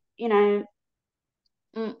 I, you know,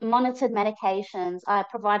 monitored medications, I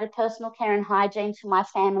provided personal care and hygiene to my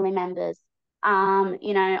family members.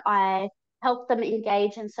 I helped them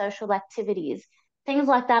engage in social activities, things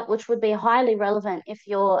like that, which would be highly relevant if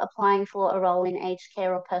you're applying for a role in aged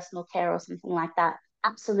care or personal care or something like that.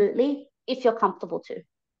 Absolutely, if you're comfortable to.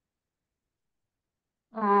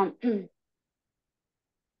 Um,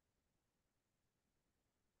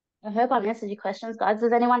 I hope I've answered your questions, guys.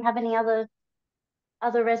 Does anyone have any other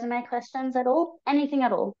resume questions at all? Anything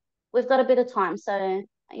at all? We've got a bit of time, so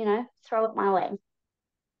throw it my way.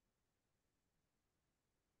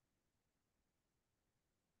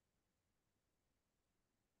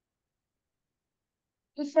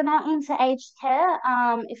 If you're not into aged care,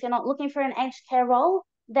 if you're not looking for an aged care role,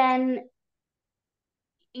 then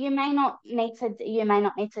you may not need to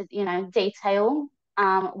detail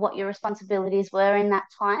what your responsibilities were in that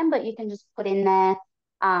time, but you can just put in there,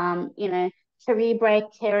 um, you know, career break,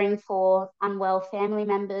 caring for unwell family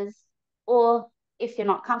members, or if you're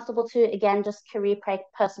not comfortable to, again, just career break,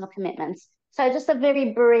 personal commitments. So just a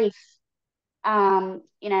very brief,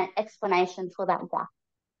 explanation for that gap.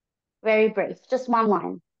 Very brief, just one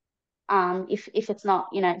line. If it's not,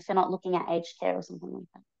 if you're not looking at aged care or something like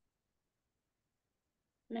that.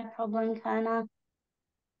 No problem, Kona.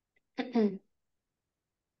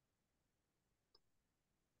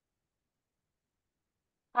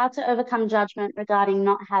 How to overcome judgment regarding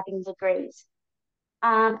not having degrees.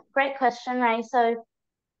 Great question, Ray. So,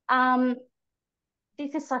 um,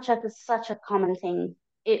 this is such a common thing.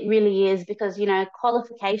 It really is because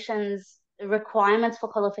qualifications, requirements for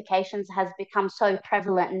qualifications has become so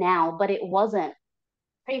prevalent now, but it wasn't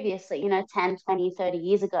previously, 10, 20, 30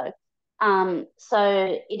 years ago.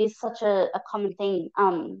 So it is such a common thing,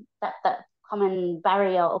 that common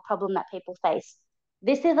barrier or problem that people face.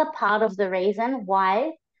 This is a part of the reason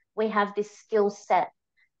why we have this skill set.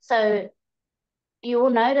 So you will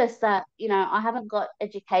notice that, I haven't got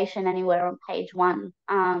education anywhere on page one.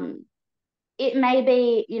 It may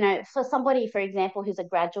be, for somebody, for example, who's a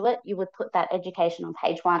graduate, you would put that education on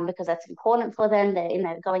page one because that's important for them.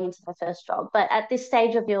 They're, going into their first job. But at this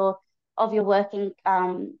stage of your working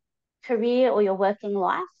career or your working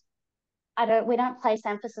life, we don't place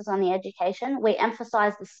emphasis on the education. We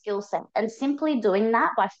emphasize the skill set. And simply doing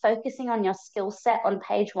that by focusing on your skill set on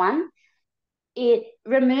page one, it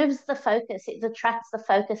removes the focus, it detracts the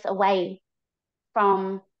focus away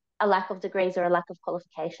from a lack of degrees or a lack of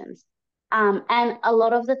qualifications. And a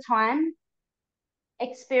lot of the time,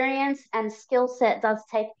 experience and skill set does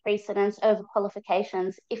take precedence over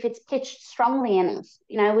qualifications if it's pitched strongly enough,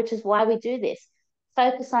 which is why we do this.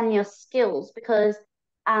 Focus on your skills because,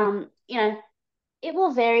 it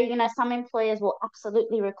will vary. Some employers will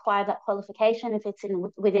absolutely require that qualification if it's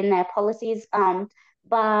within their policies.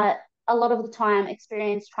 But a lot of the time,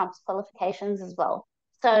 experience trumps qualifications as well.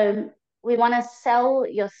 So we want to sell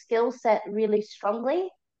your skill set really strongly,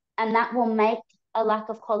 and that will make a lack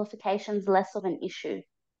of qualifications less of an issue.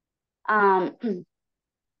 I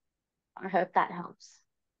hope that helps.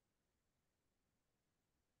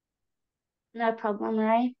 No problem,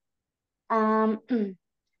 Ray. Um,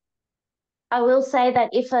 I will say that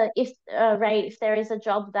if there is a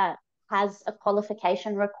job that has a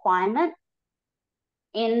qualification requirement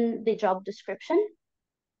in the job description,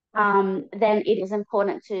 then it is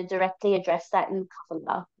important to directly address that in cover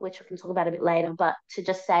letter, which we can talk about a bit later. But to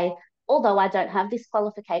just say, although I don't have this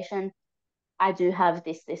qualification, I do have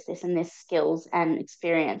this, and this skills and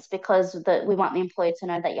experience because we want the employer to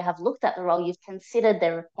know that you have looked at the role, you've considered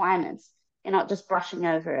their requirements, you're not just brushing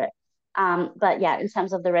over it. But yeah, in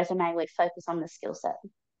terms of the resume, we focus on the skill set.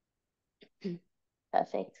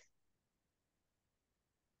 Perfect.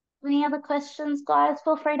 Any other questions, guys?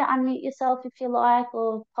 Feel free to unmute yourself if you like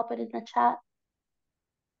or pop it in the chat.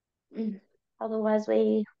 Otherwise,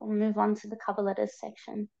 we will move on to the cover letters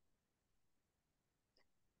section.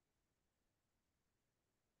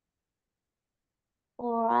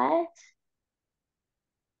 All right.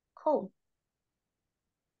 Cool.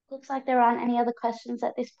 looks like there aren't any other questions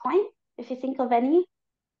at this point. If you think of any,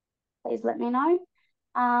 please let me know.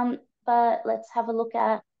 But let's have a look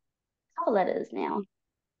at cover letters now.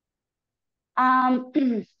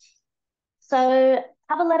 So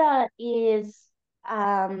cover letter is,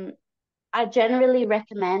 I generally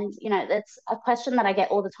recommend, that's a question that I get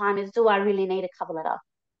all the time is, do I really need a cover letter?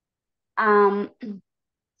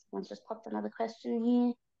 Someone's just popped another question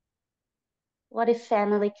here. What if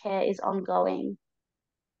family care is ongoing?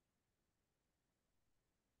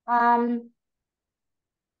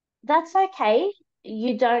 That's okay.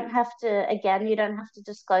 You don't have to, again, you don't have to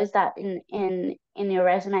disclose that in your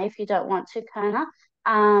resume if you don't want to, Kona.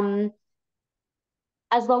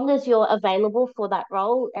 As long as you're available for that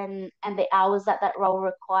role and the hours that that role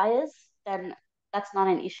requires, then that's not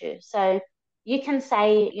an issue. So you can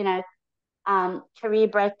say, career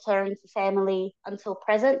break, caring for family until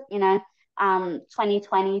present,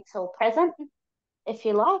 2020 till present, if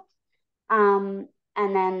you like. And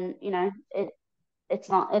then, it's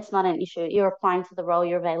not an issue. You're applying for the role,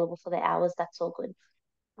 you're available for the hours, that's all good.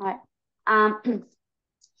 All right.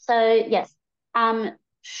 So yes.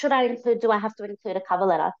 Do I have to include a cover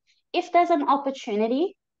letter? If there's an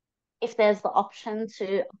opportunity, if there's the option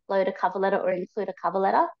to upload a cover letter or include a cover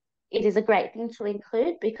letter, it is a great thing to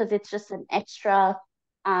include because it's just an extra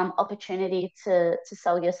opportunity to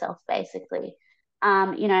sell yourself basically.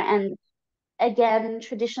 And again,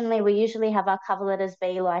 traditionally we usually have our cover letters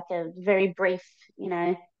be like a very brief,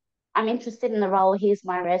 I'm interested in the role, here's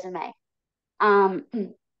my resume.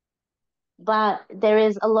 But there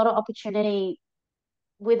is a lot of opportunity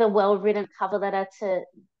with a well-written cover letter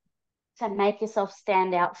to make yourself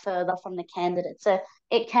stand out further from the candidate. So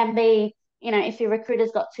it can be, if your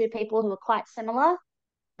recruiter's got two people who are quite similar,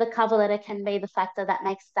 the cover letter can be the factor that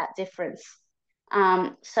makes that difference.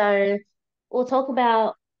 So we'll talk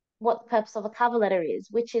about what the purpose of a cover letter is,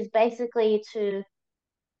 which is basically to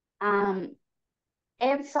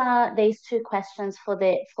answer these two questions for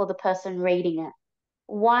the person reading it.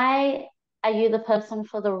 Why are you the person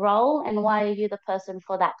for the role, and why are you the person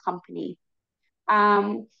for that company?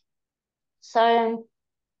 So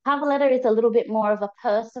cover letter is a little bit more of a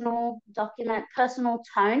personal document, personal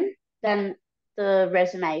tone than the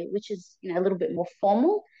resume, which is a little bit more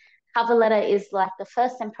formal. Cover letter is like the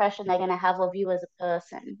first impression they're going to have of you as a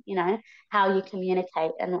person, how you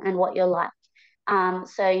communicate and what you're like.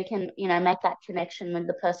 So you can, make that connection with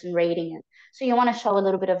the person reading it. So you want to show a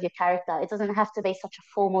little bit of your character. It doesn't have to be such a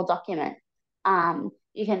formal document.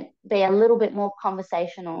 You can be a little bit more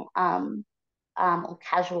conversational or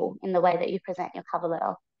casual in the way that you present your cover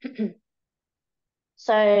letter.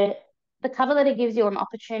 So the cover letter gives you an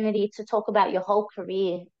opportunity to talk about your whole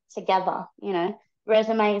career together.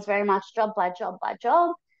 Resume is very much job by job by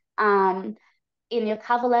job. In your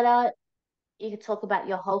cover letter, you can talk about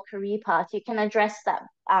your whole career path. You can address that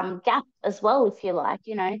gap as well if you like.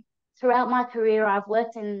 Throughout my career, I've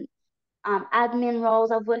worked in admin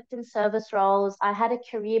roles, I've worked in service roles. I had a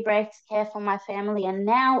career break to care for my family, and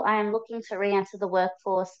now I am looking to re-enter the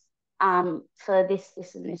workforce for this,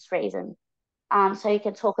 and this reason. So you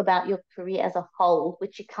can talk about your career as a whole,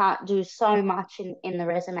 which you can't do so much in the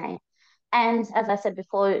resume. And as I said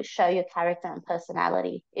before, show your character and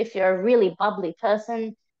personality. If you're a really bubbly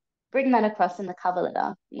person, bring that across in the cover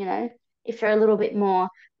letter. If you're a little bit more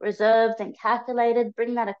reserved and calculated,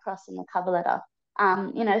 bring that across in the cover letter.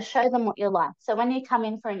 Show them what you're like. So when you come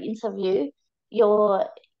in for an interview, you're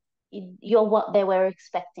what they were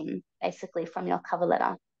expecting basically from your cover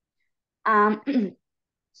letter.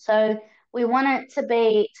 So we want it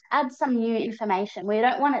to add some new information. We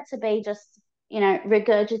don't want it to be just,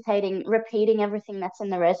 regurgitating, repeating everything that's in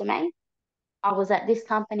the resume. I was at this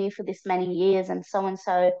company for this many years and so and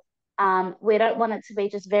so. We don't want it to be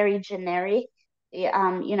just very generic.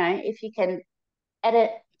 If you can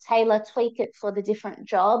edit, tailor, tweak it for the different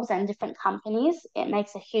jobs and different companies, it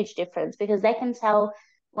makes a huge difference because they can tell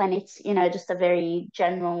when it's, just a very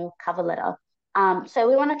general cover letter. So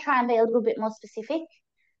we want to try and be a little bit more specific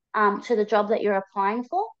to the job that you're applying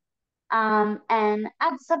for, and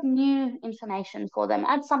add some new information for them.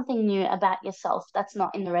 Add something new about yourself that's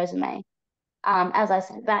not in the resume. As I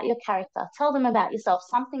said, about your character. Tell them about yourself,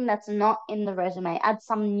 something that's not in the resume. Add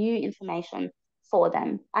some new information for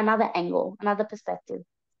them, another angle, another perspective.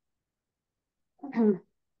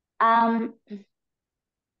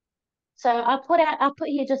 So I'll put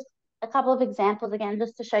here just a couple of examples again,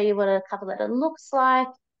 just to show you what a cover letter looks like.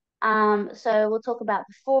 So we'll talk about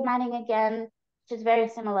the formatting again, which is very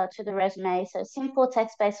similar to the resume. So simple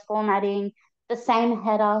text-based formatting, the same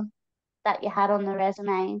header that you had on the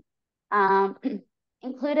resume.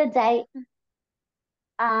 Include a date.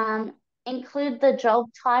 include the job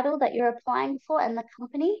title that you're applying for and the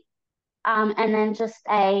company. And then just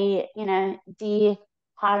a, dear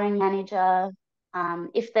hiring manager.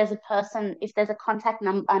 If there's a contact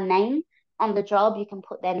number, a name on the job, you can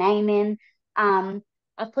put their name in.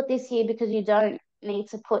 I've put this here because you don't need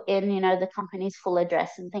to put in, the company's full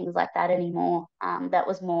address and things like that anymore. That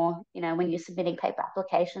was more, when you're submitting paper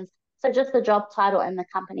applications. So just the job title and the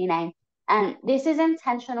company name. And this is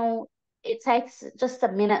intentional. It takes just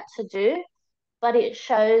a minute to do, but it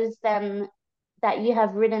shows them that you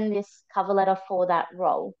have written this cover letter for that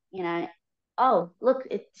role. Oh, look,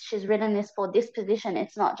 she's written this for this position.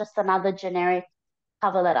 It's not just another generic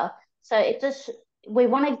cover letter. So we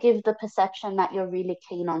want to give the perception that you're really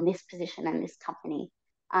keen on this position and this company.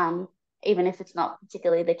 Um, Even if it's not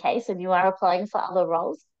particularly the case and you are applying for other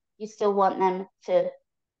roles, you still want them to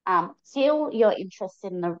feel your interest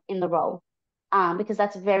in the role, because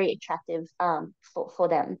that's very attractive for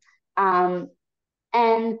them. And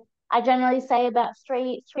I generally say about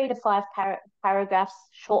three to five paragraphs,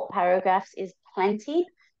 short paragraphs is plenty.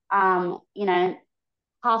 Half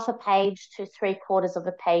a page to three-quarters of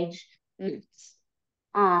a page.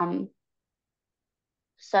 Um,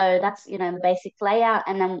 so that's, the basic layout,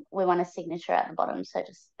 and then we want a signature at the bottom. So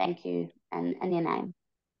just thank you and your name.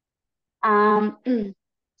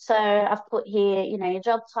 So I've put here, your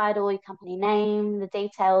job title, your company name, the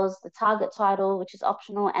details, the target title, which is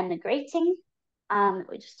optional, and the greeting that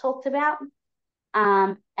we just talked about.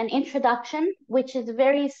 An introduction, which is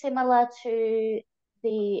very similar to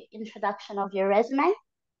the introduction of your resume,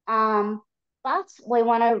 but we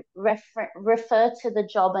want to refer to the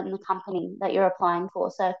job and the company that you're applying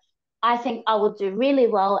for. So I think I would do really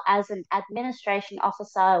well as an administration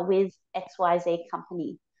officer with XYZ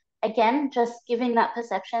company. Again, just giving that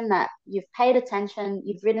perception that you've paid attention,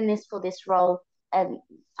 you've written this for this role, and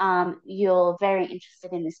you're very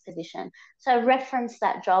interested in this position. So reference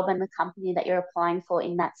that job and the company that you're applying for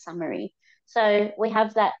in that summary. So we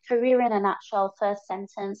have that career in a nutshell, first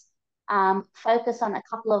sentence. Focus on a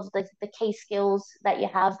couple of the key skills that you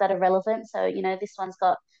have that are relevant. So, this one's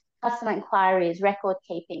got customer inquiries, record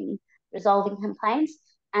keeping, resolving complaints,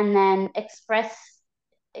 and then explicitly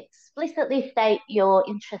state your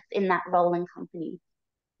interest in that role and company.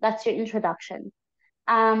 That's your introduction.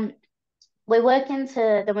 We work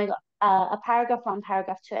into, then we got a paragraph 1,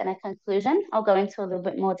 paragraph 2, and a conclusion. I'll go into a little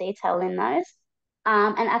bit more detail in those.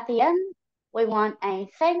 And at the end, we want a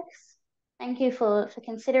thanks. Thank you for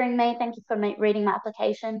considering me. Thank you for reading my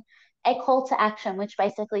application. A call to action, which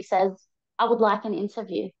basically says, I would like an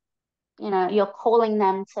interview. You're calling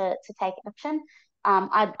them to take action.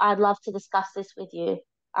 I'd love to discuss this with you.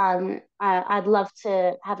 I'd love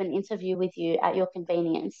to have an interview with you at your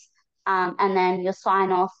convenience. And then your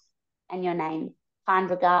sign off and your name. Kind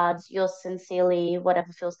regards, yours sincerely,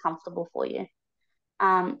 whatever feels comfortable for you.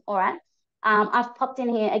 All right. I've popped in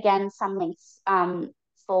here again some links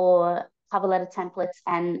for cover letter templates,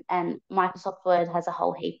 and Microsoft Word has a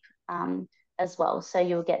whole heap as well. So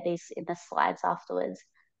you'll get these in the slides afterwards.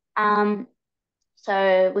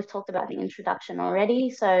 So we've talked about the introduction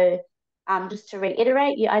already. So just to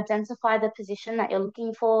reiterate, you identify the position that you're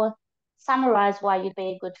looking for, summarize why you'd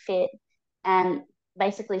be a good fit, and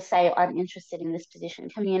basically say, I'm interested in this position,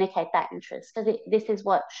 communicate that interest, because this is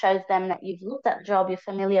what shows them that you've looked at the job, you're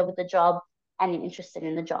familiar with the job, and you're interested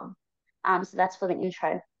in the job. So that's for the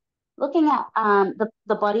intro. Looking at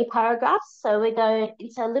the body paragraphs, so we go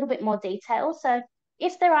into a little bit more detail. So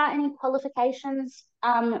if there are any qualifications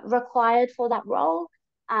required for that role,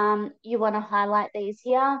 you want to highlight these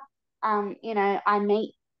here. I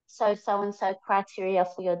meet so and so criteria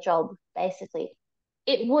for your job, basically.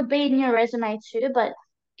 It would be in your resume too, but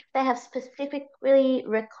if they have specifically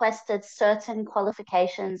requested certain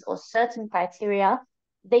qualifications or certain criteria,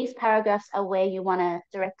 these paragraphs are where you want to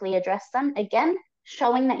directly address them. Again,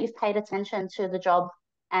 showing that you've paid attention to the job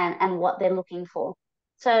and what they're looking for.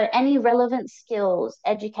 So any relevant skills,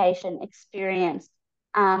 education, experience,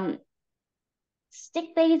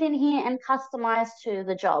 stick these in here and customize to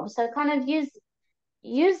the job. So kind of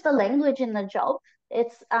use the language in the job.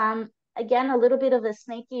 It's again a little bit of a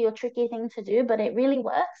sneaky or tricky thing to do, but it really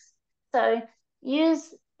works. So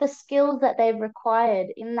use the skills that they've required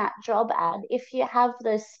in that job ad. If you have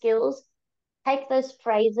those skills, take those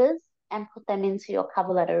phrases and put them into your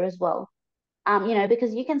cover letter as well.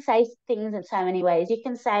 Because you can say things in so many ways. You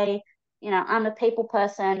can say, I'm a people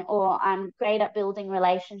person, or I'm great at building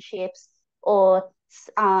relationships, or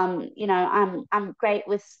I'm great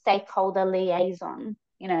with stakeholder liaison,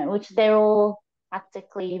 which they're all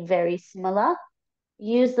practically very similar.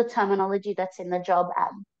 Use the terminology that's in the job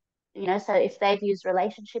ad. So if they've used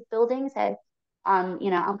relationship building, say,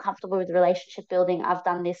 I'm comfortable with relationship building. I've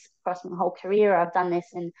done this across my whole career. I've done this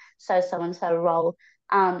in so and so role.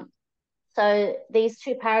 So these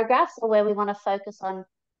two paragraphs are where we want to focus on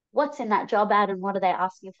what's in that job ad and what are they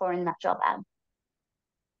asking for in that job ad.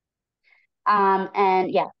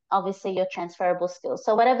 And yeah, obviously your transferable skills.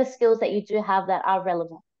 So whatever skills that you do have that are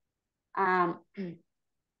relevant. Um,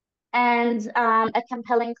 and a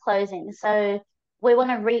compelling closing. So we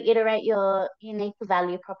want to reiterate your unique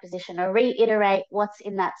value proposition or reiterate what's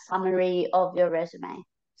in that summary of your resume.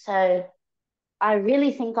 So I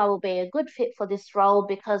really think I will be a good fit for this role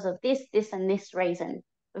because of this, this, and this reason.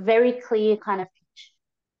 A very clear kind of pitch.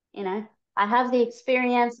 I have the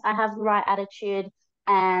experience, I have the right attitude,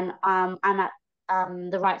 and I'm at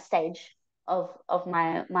the right stage of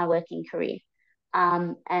my working career.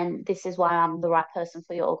 And this is why I'm the right person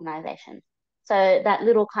for your organization. So that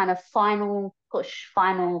little kind of final push,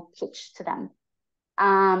 final pitch to them.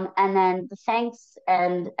 And then the thanks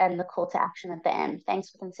and the call to action at the end. Thanks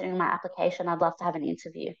for considering my application. I'd love to have an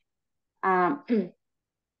interview. Um,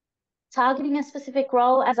 targeting a specific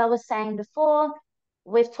role, as I was saying before,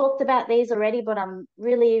 we've talked about these already, but I'm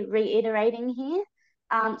really reiterating here.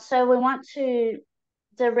 So we want to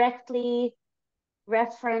directly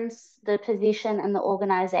reference the position and the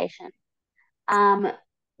organization.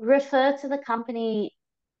 Refer to the company,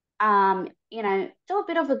 do a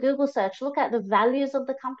bit of a Google search, look at the values of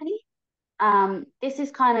the company. This is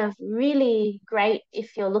kind of really great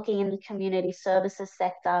if you're looking in the community services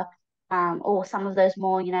sector, or some of those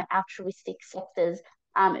more, altruistic sectors.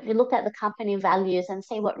 If you look at the company values and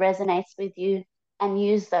see what resonates with you and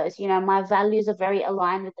use those, my values are very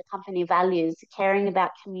aligned with the company values, caring about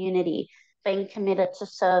community, being committed to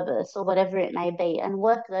service or whatever it may be, and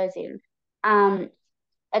work those in.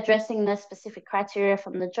 Addressing the specific criteria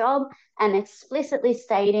from the job and explicitly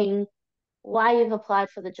stating why you've applied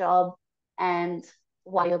for the job and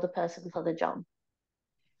why you're the person for the job.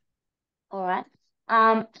 All right.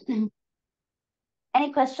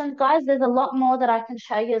 Any questions, guys? There's a lot more that I can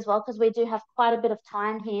show you as well because we do have quite a bit of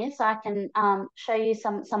time here. So I can show you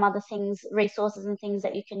some other things, resources and things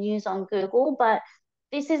that you can use on Google. But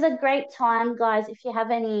this is a great time, guys, if you have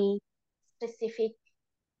any specific,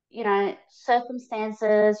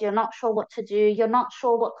 circumstances, you're not sure what to do, you're not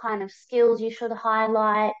sure what kind of skills you should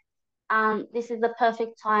highlight. This is the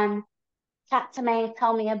perfect time. Chat to me,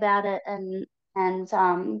 tell me about it, and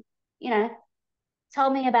tell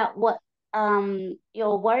me about what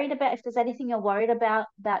you're worried about. If there's anything you're worried about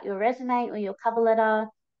your resume or your cover letter,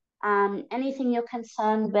 anything you're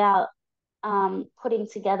concerned about putting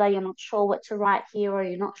together, you're not sure what to write here or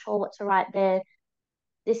you're not sure what to write there,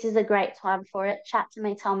 this is a great time for it. Chat to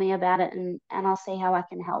me, tell me about it, and I'll see how I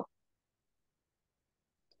can help.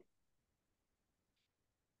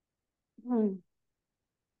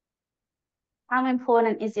 How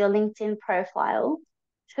important is your LinkedIn profile?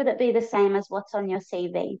 Should it be the same as what's on your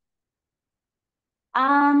CV?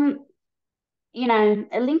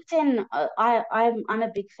 LinkedIn, I'm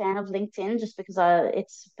a big fan of LinkedIn just because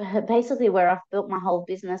it's basically where I've built my whole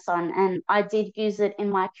business on, and I did use it in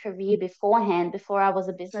my career beforehand. Before I was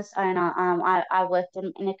a business owner, I worked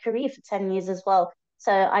in a career for 10 years as well.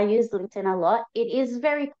 So I use LinkedIn a lot. It is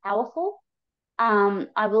very powerful.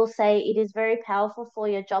 I will say it is very powerful for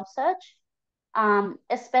your job search,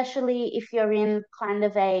 especially if you're in kind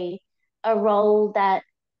of a role that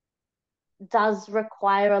does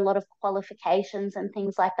require a lot of qualifications and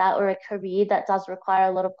things like that, or a career that does require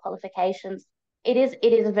a lot of qualifications. It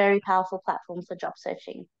is a very powerful platform for job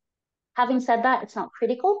searching. Having said that, it's not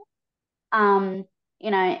critical.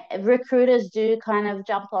 Recruiters do kind of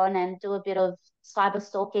jump on and do a bit of cyber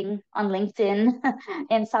stalking on LinkedIn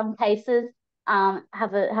in some cases.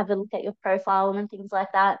 Have a look at your profile and things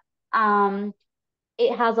like that.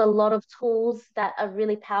 It has a lot of tools that are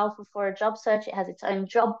really powerful for a job search. It has its own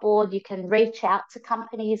job board. You can reach out to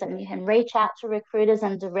companies and you can reach out to recruiters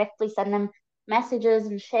and directly send them messages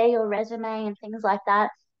and share your resume and things like that.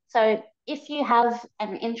 So if you have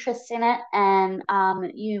an interest in it and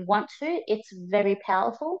you want to, it's very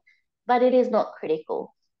powerful, but it is not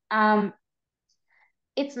critical.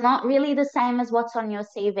 It's not really the same as what's on your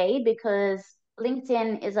CV because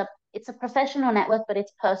LinkedIn it's a professional network, but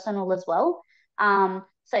it's personal as well.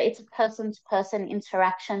 So it's a person-to-person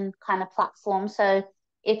interaction kind of platform. So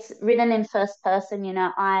it's written in first person,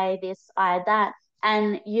 I this, I that,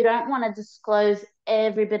 and you don't want to disclose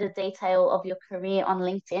every bit of detail of your career on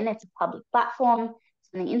LinkedIn. It's a public platform, it's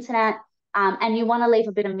on the internet. And you want to leave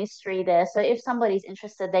a bit of mystery there. So if somebody's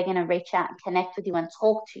interested, they're going to reach out and connect with you and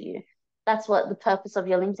talk to you. That's what the purpose of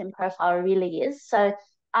your LinkedIn profile really is. So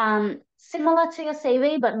similar to your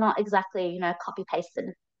CV, but not exactly, copy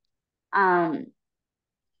pasted. Um,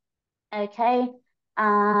 okay.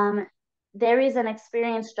 Um, there is an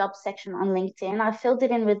experience job section on LinkedIn. I filled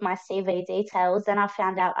it in with my CV details, then I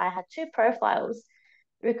found out I had two profiles.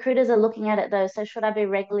 Recruiters are looking at it though, so should I be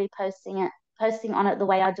regularly posting on it the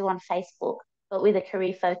way I do on Facebook, but with a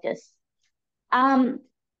career focus? Um,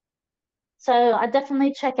 so I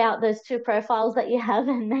definitely check out those two profiles that you have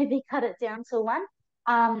and maybe cut it down to one.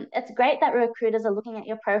 It's great that recruiters are looking at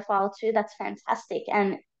your profile too. That's fantastic.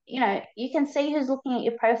 And you can see who's looking at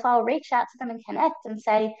your profile, reach out to them and connect and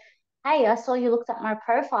say, hey, I saw you looked at my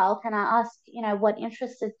profile. Can I ask, what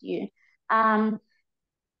interested you? Um,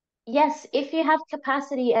 yes, if you have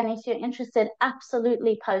capacity and if you're interested,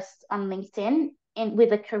 absolutely post on LinkedIn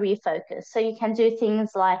with a career focus. So you can do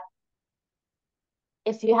things like,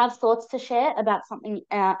 if you have thoughts to share about something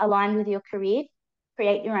aligned with your career,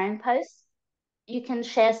 create your own post. You can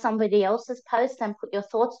share somebody else's post and put your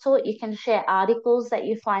thoughts to it. You can share articles that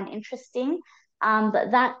you find interesting. But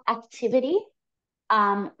that activity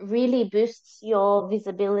really boosts your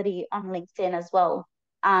visibility on LinkedIn as well.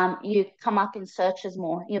 You come up in searches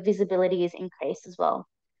more. Your visibility is increased as well.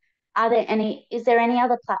 Is there any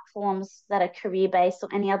other platforms that are career based or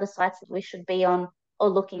any other sites that we should be on or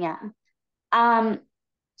looking at? Um,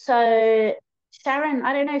 so Sharon,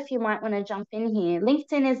 I don't know if you might want to jump in here.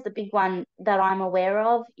 LinkedIn is the big one that I'm aware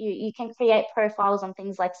of. You can create profiles on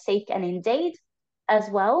things like Seek and Indeed as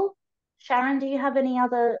well. Sharon, do you have any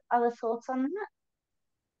other thoughts on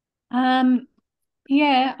that?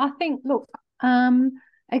 Yeah, I think, look,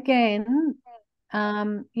 again,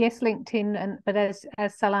 yes, LinkedIn, but as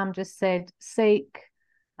Salam just said, Seek,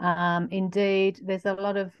 Indeed, there's a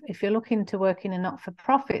lot of, if you're looking to work in a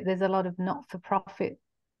not-for-profit, there's a lot of not-for-profit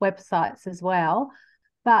websites as well.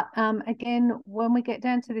 But again, when we get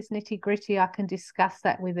down to this nitty-gritty, I can discuss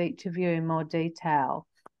that with each of you in more detail.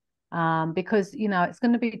 Because it's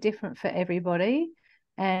going to be different for everybody.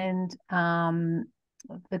 And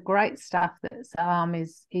the great stuff that Salam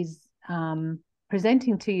is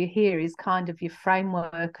presenting to you here is kind of your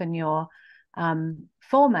framework and your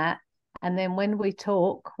format. And then when we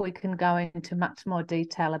talk, we can go into much more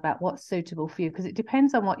detail about what's suitable for you, because it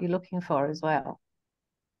depends on what you're looking for as well.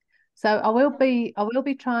 So I will be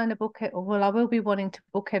trying to book it. Well, I will be wanting to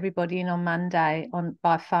book everybody in on Monday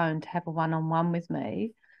by phone to have a one-on-one with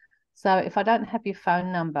me. So if I don't have your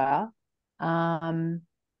phone number, can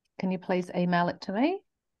you please email it to me?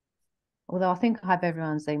 Although I think I have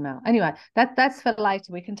everyone's email. Anyway, that's for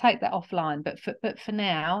later. We can take that offline. But for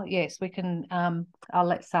now, yes, we can. I'll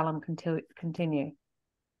let Salam continue.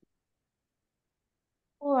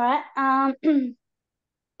 All right.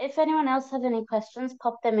 If anyone else has any questions,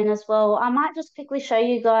 pop them in as well. I might just quickly show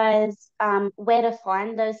you guys where to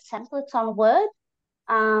find those templates on Word.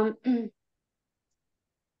 Um,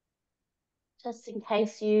 just in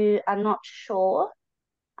case you are not sure.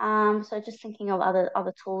 So just thinking of other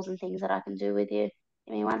tools and things that I can do with you.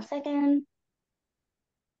 Give me 1 second.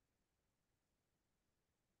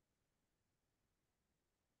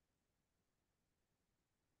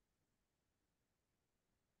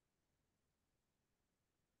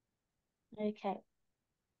 Okay,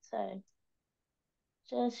 so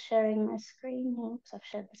just sharing my screen. Oops, I've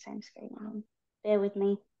shared the same screen. Bear with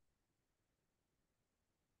me.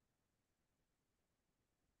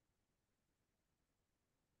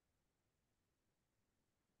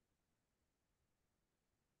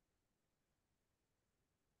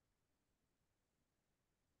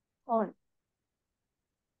 Oh,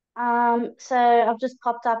 so I've just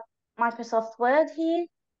popped up Microsoft Word here.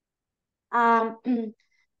 Um,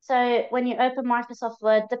 so when you open Microsoft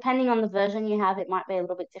Word, depending on the version you have, it might be a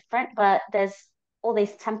little bit different, but there's all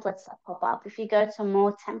these templates that pop up. If you go to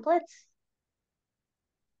more templates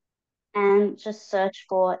and just search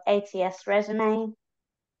for ATS resume,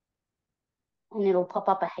 and it'll pop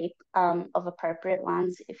up a heap of appropriate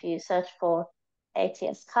ones. If you search for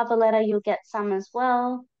ATS cover letter, you'll get some as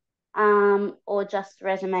well, or just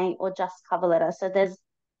resume or just cover letter. So there's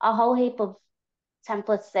a whole heap of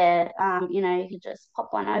templates there. You can just pop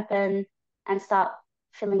one open and start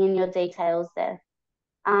filling in your details there.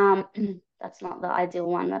 That's not the ideal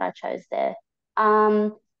one that I chose there.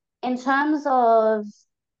 In terms of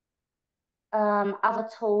other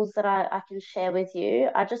tools that I can share with you,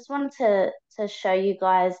 I just wanted to show you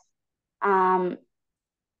guys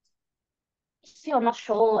if you're not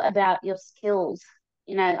sure about your skills.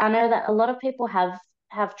 I know that a lot of people have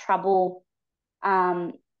trouble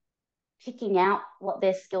picking out what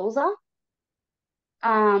their skills are.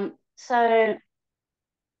 So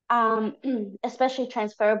especially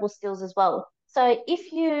transferable skills as well. So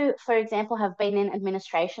if you, for example, have been in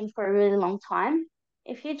administration for a really long time,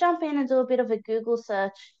 if you jump in and do a bit of a Google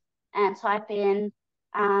search and type in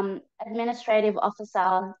administrative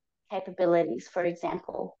officer capabilities, for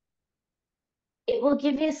example. It will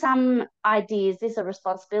give you some ideas. These are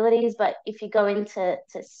responsibilities, but if you go into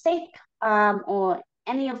Seek or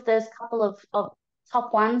any of those couple of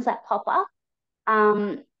top ones that pop up,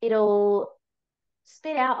 it'll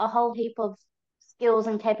spit out a whole heap of skills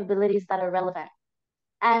and capabilities that are relevant.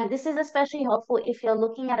 And this is especially helpful if you're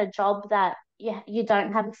looking at a job that you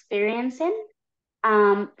don't have experience in.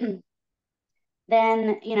 Um,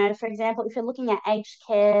 then, for example, if you're looking at aged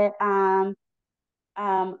care, um,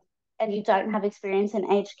 and you don't have experience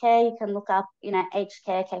in aged care, you can look up, aged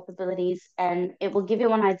care capabilities, and it will give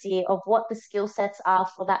you an idea of what the skill sets are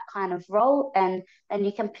for that kind of role, and then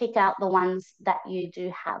you can pick out the ones that you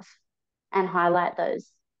do have and highlight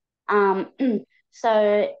those.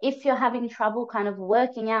 So if you're having trouble kind of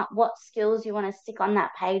working out what skills you want to stick on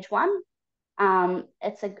that page one,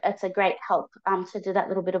 it's a great help to do that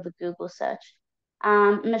little bit of a Google search.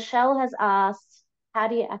 Michelle has asked, how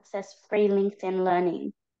do you access free LinkedIn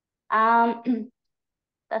learning?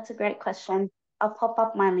 That's a great question. I'll pop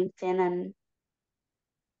up my LinkedIn and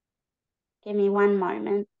give me one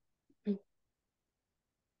moment.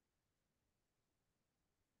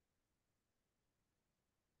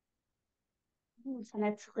 So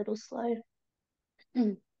it's a little slow.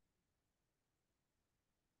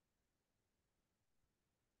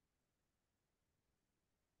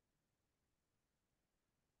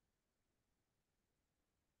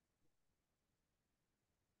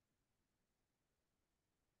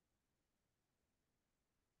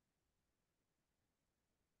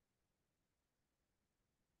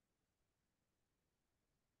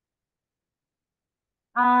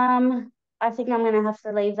 I think I'm going to have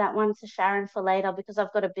to leave that one to Sharon for later because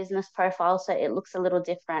I've got a business profile, so it looks a little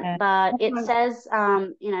different. Yeah. But it says,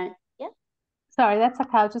 yeah. Sorry, that's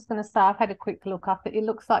okay. I was just going to say I've had a quick look up. It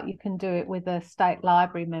looks like you can do it with a state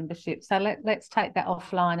library membership. So let's take that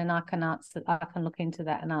offline, and I can look into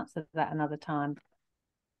that and answer that another time.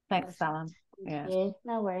 Thanks, Salam. Thank Yeah. you.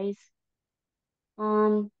 No worries.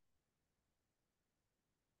 Um,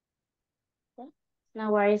 yeah,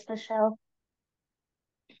 no worries, Michelle.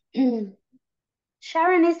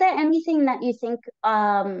 Sharon, is there anything that you think,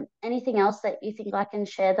 anything else that you think I can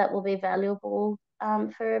share that will be valuable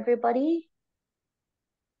for everybody?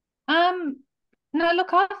 No, look,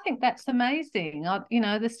 I think that's amazing.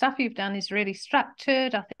 The stuff you've done is really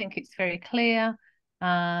structured. I think it's very clear.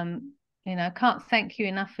 Can't thank you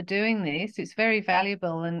enough for doing this. It's very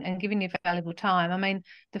valuable and giving you valuable time. I mean,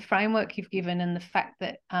 the framework you've given and the fact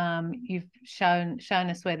that you've shown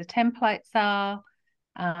us where the templates are.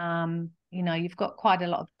 You've got quite a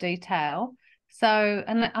lot of detail. So,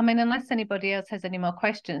 and I mean, unless anybody else has any more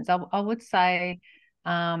questions, I would say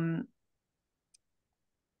that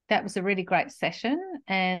was a really great session.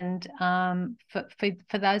 And for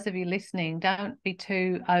those of you listening, don't be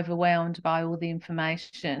too overwhelmed by all the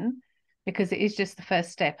information because it is just the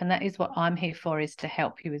first step. And that is what I'm here for, is to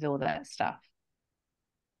help you with all that stuff.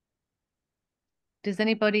 Does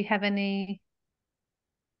anybody have any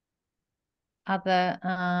other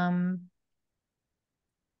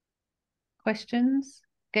questions?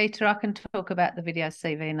 Geeta, I can talk about the video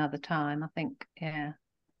CV another time. I think, yeah.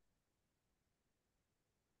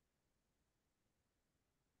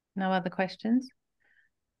 No other questions?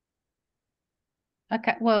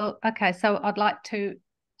 Okay, well, okay, so I'd like to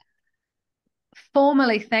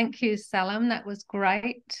formally thank you, Salam. That was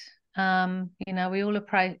great. We all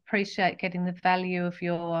appreciate getting the value of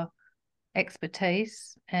your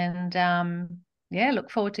expertise, and yeah, look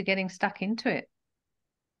forward to getting stuck into it.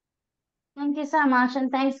 Thank you so much, and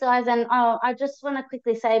thanks, guys. And I just want to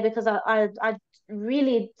quickly say, because I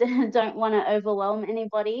really don't want to overwhelm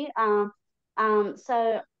anybody.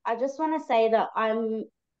 So I just want to say that I'm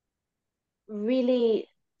really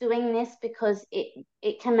doing this because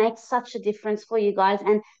it can make such a difference for you guys.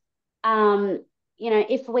 And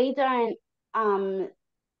if we don't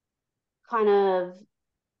kind of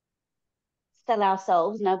sell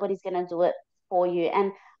ourselves, nobody's going to do it for you.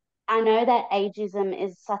 And I know that ageism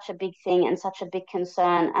is such a big thing and such a big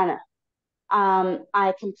concern, and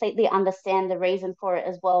I completely understand the reason for it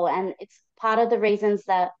as well. And it's part of the reasons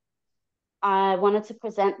that I wanted to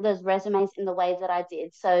present those resumes in the way that I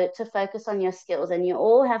did. So to focus on your skills, and you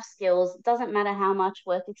all have skills. It doesn't matter how much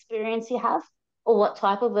work experience you have or what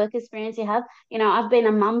type of work experience you have. I've been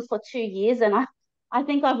a mum for 2 years, and I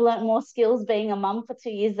think I've learned more skills being a mum for 2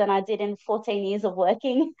 years than I did in 14 years of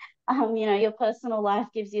working. Your personal life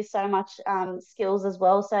gives you so much skills as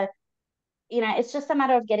well. So, it's just a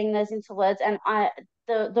matter of getting those into words. And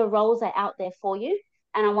the roles are out there for you,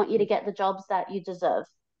 and I want you to get the jobs that you deserve.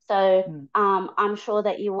 So Mm. I'm sure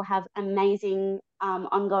that you will have amazing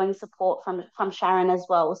ongoing support from Sharon as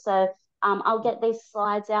well. So I'll get these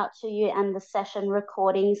slides out to you and the session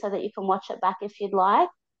recording so that you can watch it back if you'd like.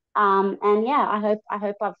 And yeah, I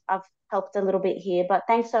hope I've helped a little bit here. But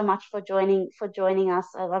thanks so much for joining us.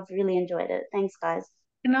 I've really enjoyed it. Thanks, guys.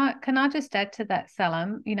 Can I just add to that,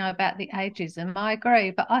 Salam, about the ageism? I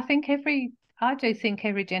agree, but I do think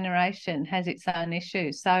every generation has its own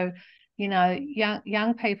issues. So,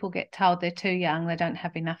 young people get told they're too young, they don't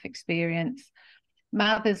have enough experience.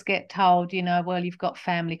 Mothers get told, well, you've got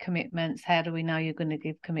family commitments. How do we know you're going to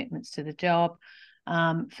give commitments to the job?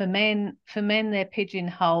 For men, they're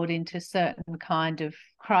pigeonholed into certain kind of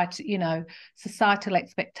societal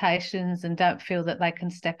expectations and don't feel that they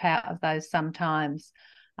can step out of those sometimes.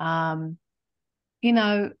 Um,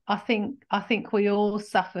 I think we all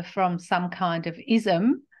suffer from some kind of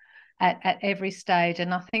ism at every stage,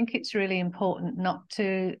 and I think it's really important not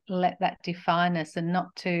to let that define us and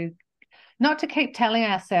not to keep telling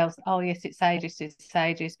ourselves, oh, yes, it's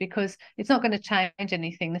ages, because it's not going to change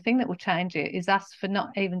anything. The thing that will change it is us for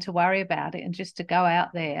not even to worry about it and just to go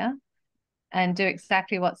out there and do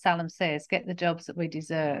exactly what Salam says, get the jobs that we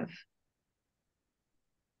deserve.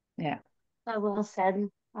 Yeah. So well said. Yes.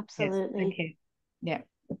 Thank Absolutely. you. Yeah.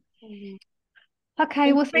 Mhm.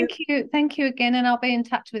 Okay. Thank Well, you. thank you. Thank you again. And I'll be in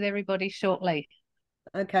touch with everybody shortly.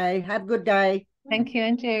 Okay. Have a good day. Thank you,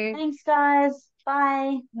 and you. Thanks, guys.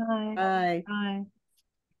 Bye. Bye. Bye. Bye.